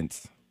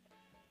 seconds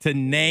to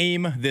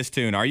name this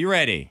tune. Are you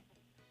ready?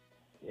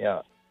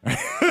 Yeah. All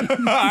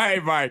right,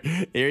 Mark.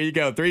 Here you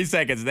go. 3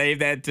 seconds. Name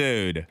that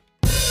tune.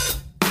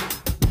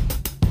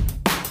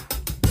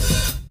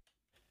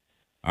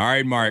 All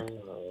right, Mark.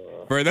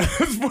 For those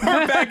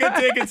 4-pack of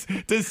tickets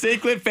to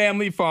Sinkland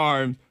Family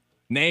Farm,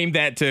 name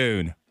that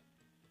tune.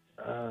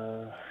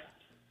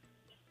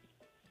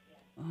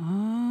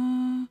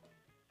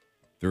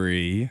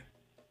 3,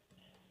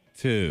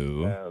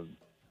 2.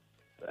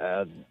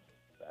 I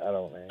don't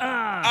know.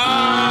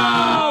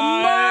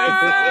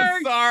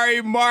 Mark.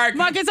 Sorry, Mark.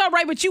 Mark, it's all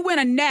right, but you win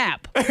a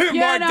nap. Mark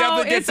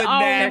definitely gets a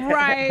nap. All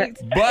right.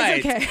 But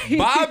It's okay.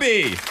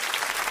 Bobby,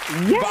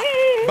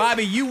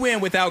 Bobby, you win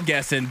without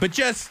guessing, but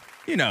just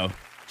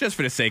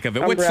for the sake of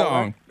it. What Umbrella.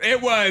 song?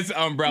 It was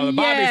Umbrella.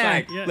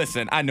 Yeah. Bobby's like,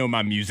 listen, I know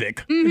my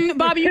music.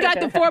 Bobby, you got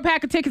the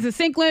 4-pack of tickets to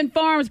Sinkland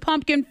Farms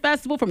Pumpkin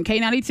Festival from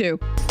K92.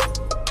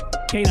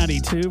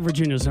 K92,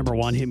 Virginia's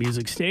 #1 hit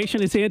music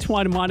station. It's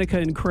Antoine, Monica,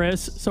 and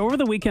Chris. So over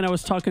the weekend, I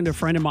was talking to a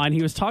friend of mine.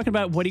 He was talking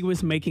about what he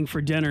was making for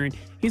dinner, and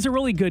he's a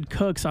really good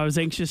cook. So I was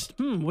anxious.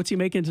 What's he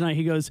making tonight?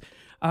 He goes,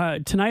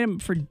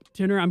 tonight for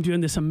dinner, I'm doing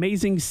this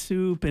amazing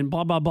soup and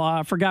blah, blah, blah.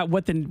 I forgot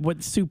what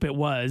soup it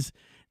was.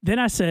 Then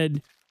I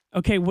said,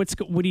 okay, what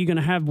are you going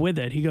to have with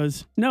it? He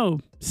goes,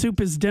 no,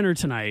 soup is dinner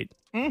tonight.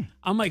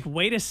 I'm like,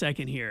 wait a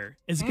second here.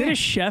 As good a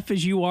chef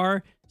as you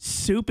are,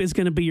 soup is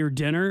going to be your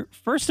dinner.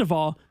 First of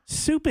all,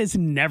 soup is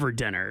never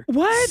dinner.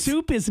 What?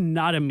 Soup is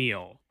not a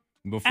meal.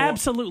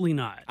 Absolutely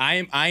not.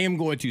 I am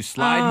going to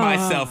slide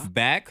myself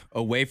back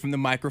away from the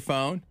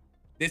microphone.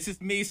 This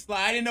is me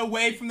sliding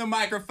away from the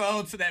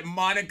microphone so that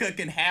Monica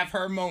can have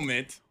her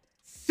moment.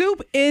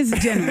 Soup is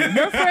dinner.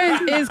 Your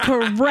friend is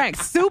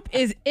correct. Soup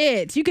is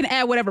it. You can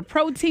add whatever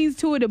proteins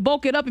to it to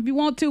bulk it up if you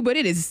want to, but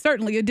it is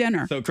certainly a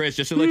dinner. So, Chris,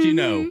 just to let you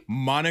know,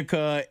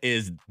 Monica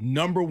is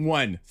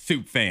 #1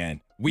 soup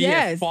fan. We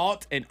have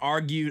fought and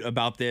argued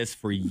about this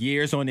for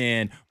years on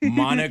end.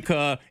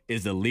 Monica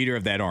is the leader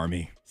of that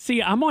army. See,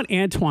 I'm on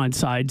Antoine's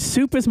side.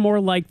 Soup is more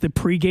like the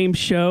pregame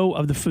show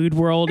of the food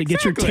world. It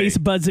gets your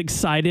taste buds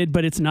excited,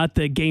 but it's not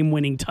the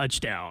game-winning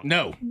touchdown.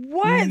 No.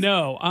 What?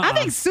 No. I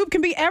think soup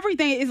can be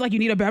everything. It's like you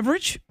need a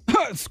beverage.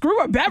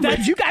 Screw a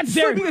beverage. You got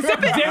soup. You can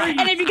sip it.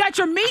 And if you got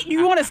your meat,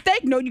 you want a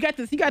steak. No, you got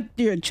this. You got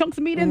your chunks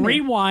of meat in there.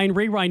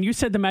 Rewind. You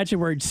said the magic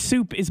word.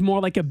 Soup is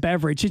more like a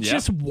beverage. It's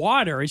just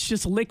water. It's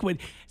just liquid.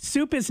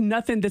 Soup is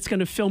nothing that's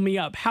going to fill me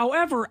up.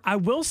 However, I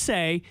will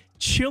say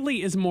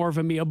chili is more of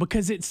a meal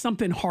because it's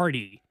something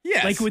hearty.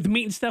 Yes. Like with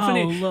meat and stuff in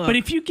it. Look. But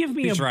if you give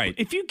me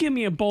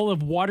a bowl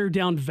of watered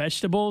down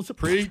vegetables,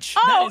 preach.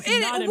 Oh,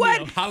 not a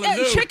what? meal.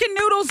 Hallelujah. Chicken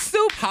noodle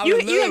soup. You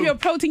have your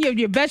protein, you have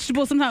your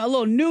vegetables, sometimes a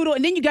little noodle,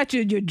 and then you got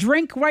your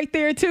drink right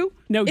there too.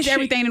 No, it's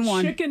everything in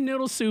one. Chicken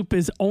noodle soup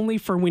is only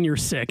for when you're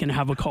sick and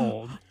have a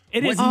cold.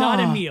 It is not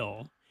a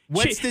meal.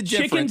 What's the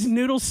difference? Chicken's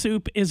noodle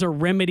soup is a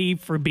remedy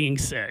for being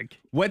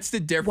sick. What's the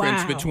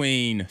difference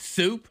between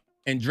soup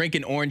and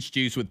drinking orange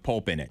juice with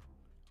pulp in it?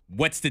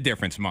 What's the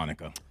difference,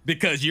 Monica?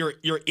 Because you're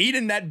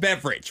eating that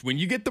beverage. When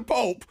you get the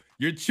pulp,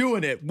 you're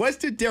chewing it. What's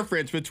the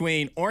difference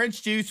between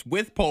orange juice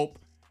with pulp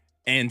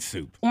and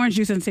soup? Orange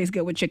juice doesn't taste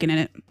good with chicken in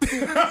it.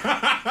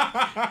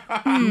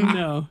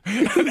 No.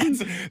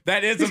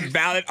 That is a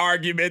valid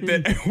argument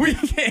that we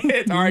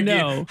can't argue.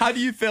 No. How do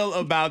you feel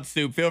about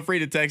soup? Feel free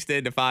to text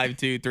in to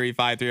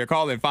 52353 or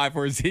call in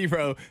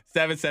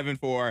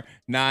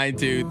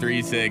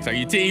 540-774-9236. Are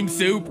you team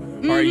soup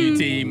or are you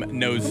team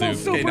no soup?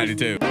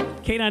 K92.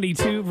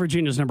 K92,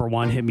 Virginia's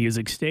 #1 hit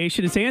music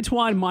station. It's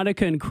Antoine,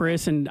 Monica, and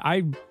Chris, and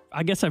I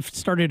guess I've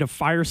started a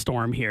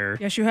firestorm here.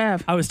 Yes, you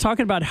have. I was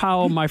talking about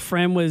how my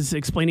friend was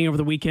explaining over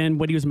the weekend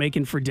what he was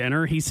making for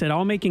dinner. He said,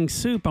 I'm making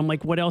soup. I'm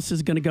like, what else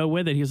is going to go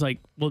with it? He was like,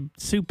 well,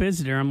 soup is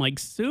dinner. I'm like,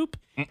 soup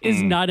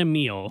is not a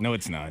meal. No,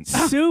 it's not.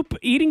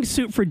 Eating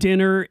soup for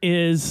dinner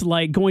is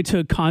like going to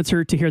a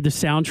concert to hear the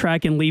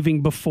soundtrack and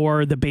leaving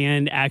before the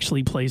band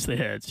actually plays the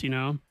hits, you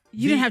know?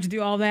 You didn't have to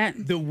do all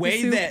that. The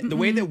way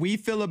that we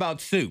feel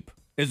about soup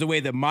is the way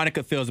that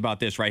Monica feels about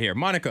this right here.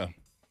 Monica,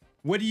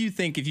 what do you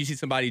think if you see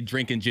somebody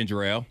drinking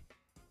ginger ale?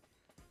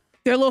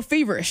 They're a little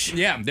feverish.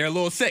 Yeah, they're a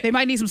little sick. They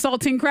might need some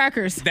saltine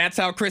crackers. That's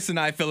how Chris and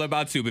I feel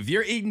about soup. If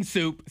you're eating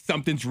soup,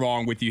 something's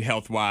wrong with you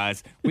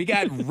health-wise. We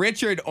got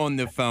Richard on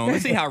the phone.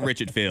 Let's see how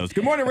Richard feels.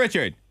 Good morning,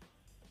 Richard.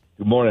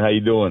 Good morning. How you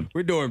doing?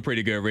 We're doing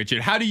pretty good,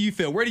 Richard. How do you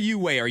feel? Where do you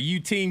weigh? Are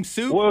you team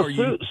soup? Well, or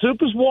you... soup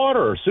is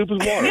water. Soup is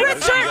water.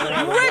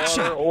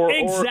 Richard!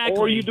 Exactly.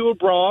 Or you do a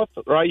broth,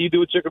 right? You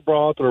do a chicken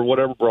broth or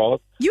whatever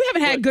broth. You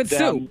haven't had good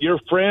soup. Your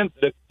friend,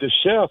 the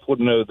chef, would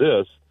know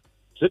this.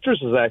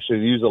 Citrus is actually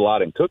used a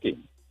lot in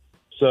cooking.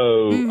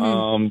 So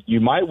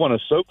you might want to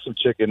soak some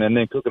chicken and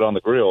then cook it on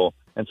the grill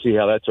and see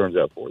how that turns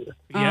out for you.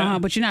 Yeah.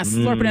 But you're not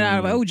slurping it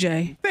out of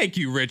OJ. Thank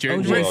you,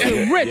 Richard.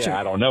 Richard. Yeah,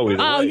 I don't know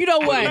either Oh, way. you know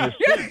what? I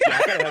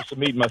gotta have some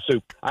meat in my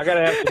soup. I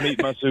gotta have some meat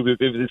in my soup if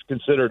it's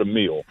considered a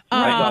meal.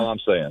 That's all I'm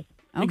saying.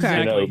 Okay.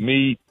 You know,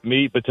 meat,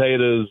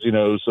 potatoes,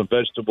 some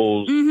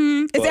vegetables.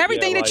 It's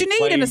everything that you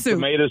need in a soup.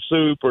 Tomato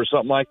soup or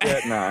something like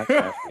that. Nah.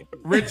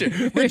 Richard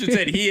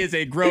said he is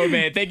a grown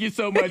man. Thank you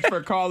so much for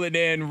calling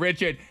in,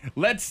 Richard.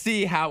 Let's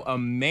see how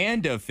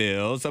Amanda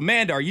feels.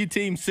 Amanda, are you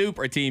team soup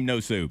or team no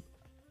soup?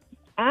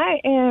 I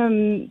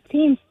am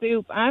team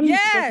soup. I'm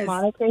Yes. with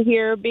Monica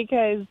here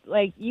because,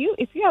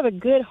 if you have a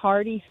good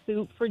hearty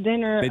soup for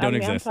dinner, They don't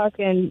exist. I'm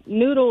talking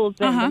noodles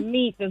and the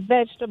meat, the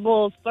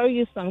vegetables. Throw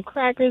you some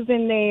crackers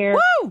in there,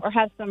 Woo! or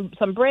have some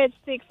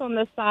breadsticks on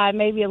the side,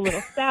 maybe a little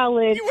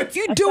salad. You a do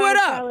side it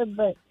up. salad,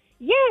 but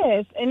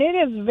yes, and it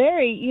is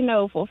very,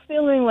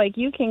 fulfilling. Like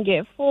you can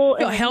get full.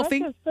 Feel and as healthy?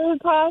 much as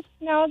food costs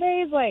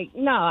nowadays,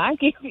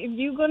 if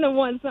you're gonna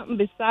want something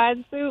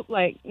besides soup,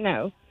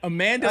 no.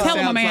 Amanda Tell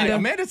him, Amanda.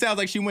 Amanda sounds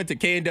like she went to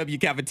K&W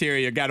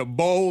cafeteria, got a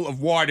bowl of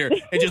water,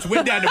 and just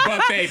went down the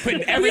buffet,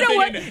 putting everything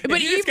what? in it. But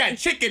And you just got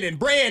chicken and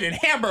bread and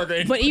hamburger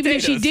and But even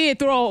if she potatoes. did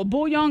throw a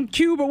bouillon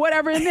cube or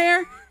whatever in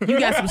there, you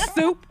got some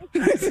soup.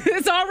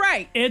 It's all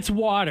right. It's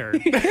water. No,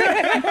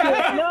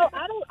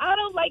 I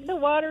don't like the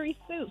watery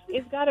soups.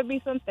 It's got to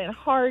be something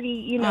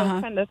hearty,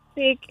 kind of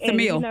thick, It's a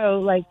meal.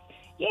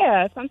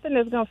 something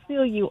that's gonna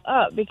fill you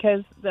up,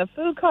 because the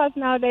food costs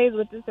nowadays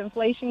with this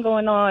inflation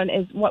going on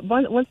is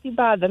once you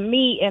buy the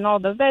meat and all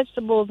the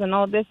vegetables and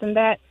all this and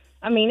that.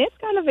 I mean, it's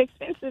kind of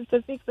expensive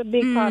to fix a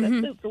big pot of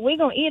soup, so we're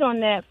gonna eat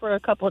on that for a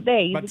couple of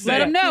days. But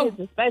Let 'em know.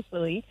 Kids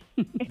especially.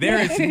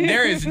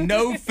 There is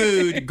no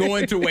food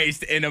going to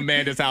waste in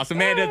Amanda's house.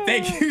 Amanda,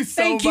 thank you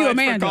so much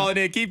for calling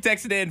in. Keep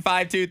texting in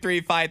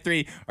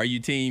 52353. Are you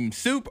team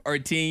soup or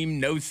team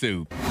no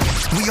soup?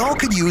 We all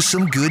could use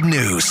some good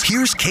news.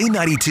 Here's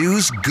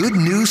K92's good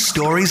news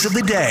stories of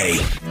the day.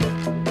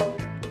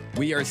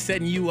 We are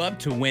setting you up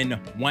to win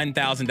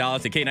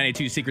 $1,000. The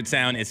K92 Secret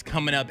Sound is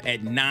coming up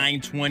at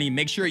 9:20.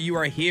 Make sure you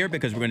are here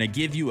because we're going to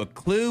give you a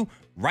clue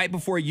right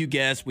before you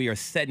guess. We are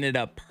setting it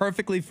up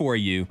perfectly for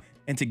you.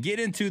 And to get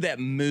into that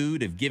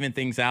mood of giving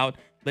things out,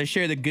 let's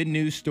share the good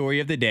news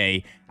story of the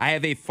day. I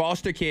have a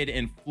foster kid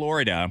in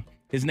Florida.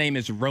 His name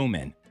is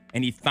Roman,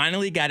 and he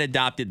finally got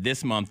adopted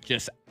this month,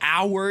 just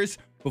hours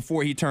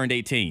before he turned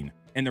 18.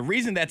 And the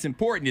reason that's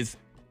important is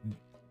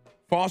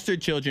foster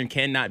children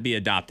cannot be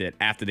adopted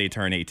after they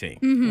turn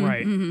 18.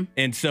 Right.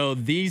 And so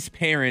these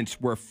parents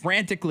were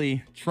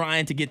frantically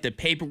trying to get the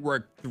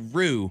paperwork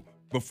through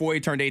before he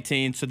turned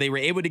 18. So they were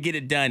able to get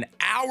it done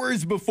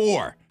hours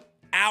before.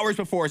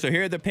 So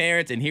here are the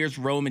parents, and here's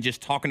Roman just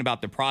talking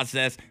about the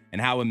process and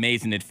how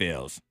amazing it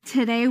feels.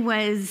 Today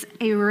was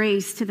a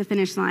race to the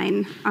finish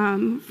line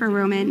for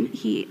Roman.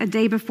 A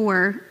day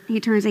before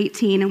he turns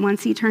 18, and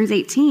once he turns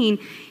 18,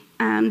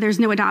 there's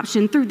no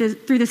adoption through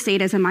the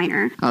state as a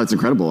minor. Oh, it's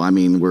incredible. I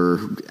mean, we're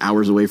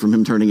hours away from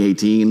him turning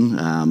 18,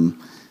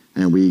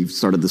 and we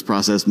started this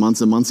process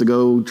months and months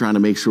ago, trying to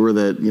make sure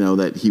that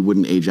that he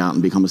wouldn't age out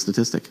and become a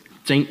statistic.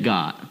 Thank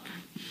God.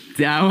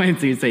 I wanted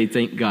to say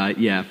thank God.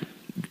 Yeah,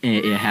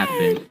 it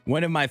happened.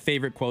 One of my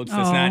favorite quotes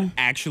that's not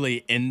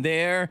actually in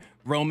there.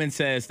 Roman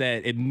says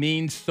that it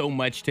means so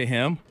much to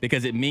him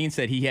because it means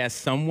that he has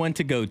someone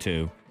to go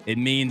to. It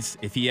means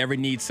if he ever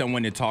needs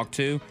someone to talk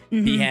to,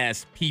 he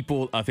has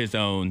people of his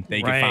own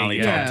they can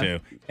finally talk to.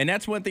 And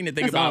that's one thing to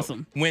think about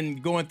when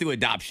going through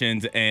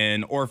adoptions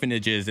and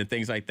orphanages and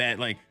things like that.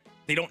 Like,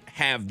 they don't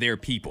have their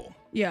people.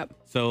 Yep.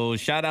 So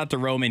shout out to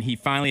Roman. He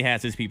finally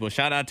has his people.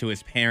 Shout out to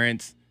his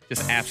parents.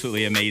 Just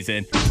absolutely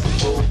amazing.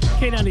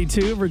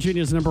 K92,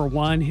 Virginia's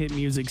 #1 hit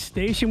music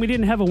station. We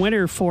didn't have a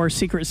winner for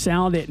Secret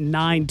Sound at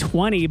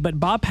 9:20, but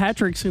Bob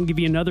Patrick's going to give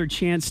you another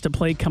chance to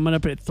play coming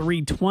up at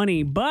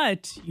 3:20.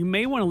 But you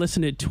may want to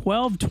listen at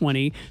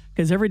 12:20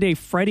 because every day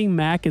Freddie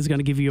Mac is going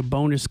to give you a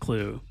bonus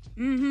clue.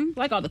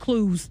 Like all the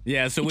clues.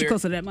 Yeah, so Get you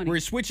closer to that money. we're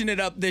switching it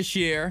up this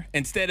year.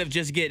 Instead of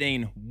just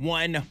getting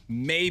 1,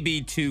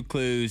 maybe 2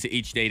 clues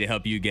each day to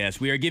help you guess,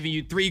 we are giving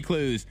you 3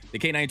 clues. The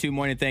K92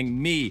 Morning Thing,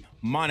 me,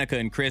 Monica,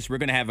 and Chris, we're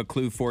going to have a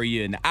clue for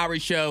you in our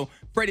show.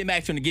 Freddie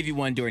Mac's going to give you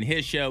one during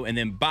his show, and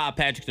then Bob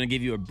Patrick's going to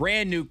give you a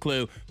brand new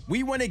clue.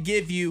 We want to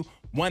give you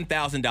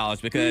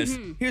 $1,000 because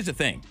here's the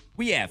thing.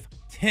 We have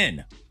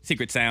 10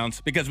 secret sounds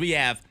because we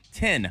have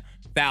 $10,000.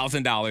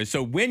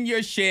 So win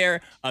your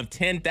share of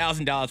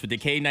 $10,000 with the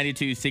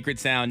K92 Secret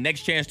Sound.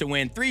 Next chance to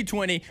win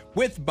 320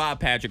 with Bob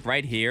Patrick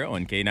right here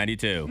on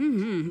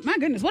K92. My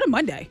goodness, what a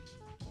Monday.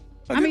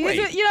 I mean,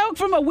 is it,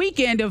 from a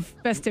weekend of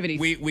festivities.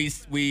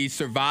 We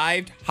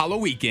survived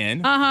Halloween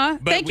weekend.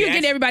 Thank you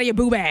again to everybody at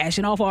Boo Bash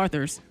and all for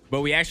Arthur's. But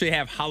we actually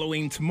have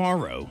Halloween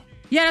tomorrow.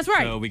 Yeah, that's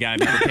right. So we got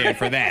to be prepared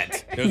for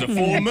that. There was a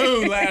full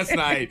moon last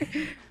night.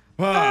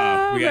 We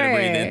got to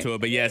breathe into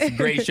it. But yes,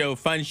 great show,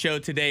 fun show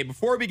today.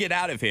 Before we get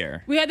out of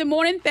here, we had the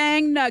morning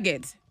Thang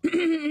nuggets.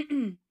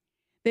 The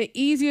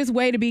easiest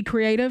way to be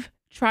creative,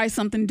 try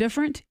something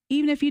different,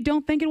 even if you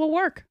don't think it will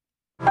work.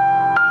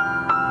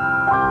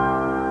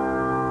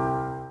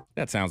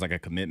 that sounds like a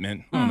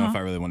commitment. I don't know if I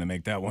really want to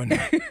make that one.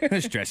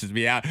 It stresses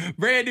me out.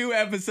 Brand new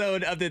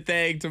episode of The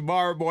Thang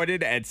tomorrow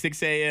morning at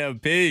 6 a.m.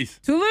 Peace.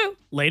 Tulu.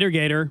 Later,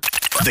 Gator.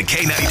 The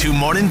K92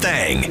 Morning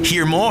Thang.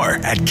 Hear more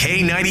at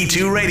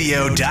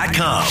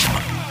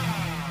K92Radio.com.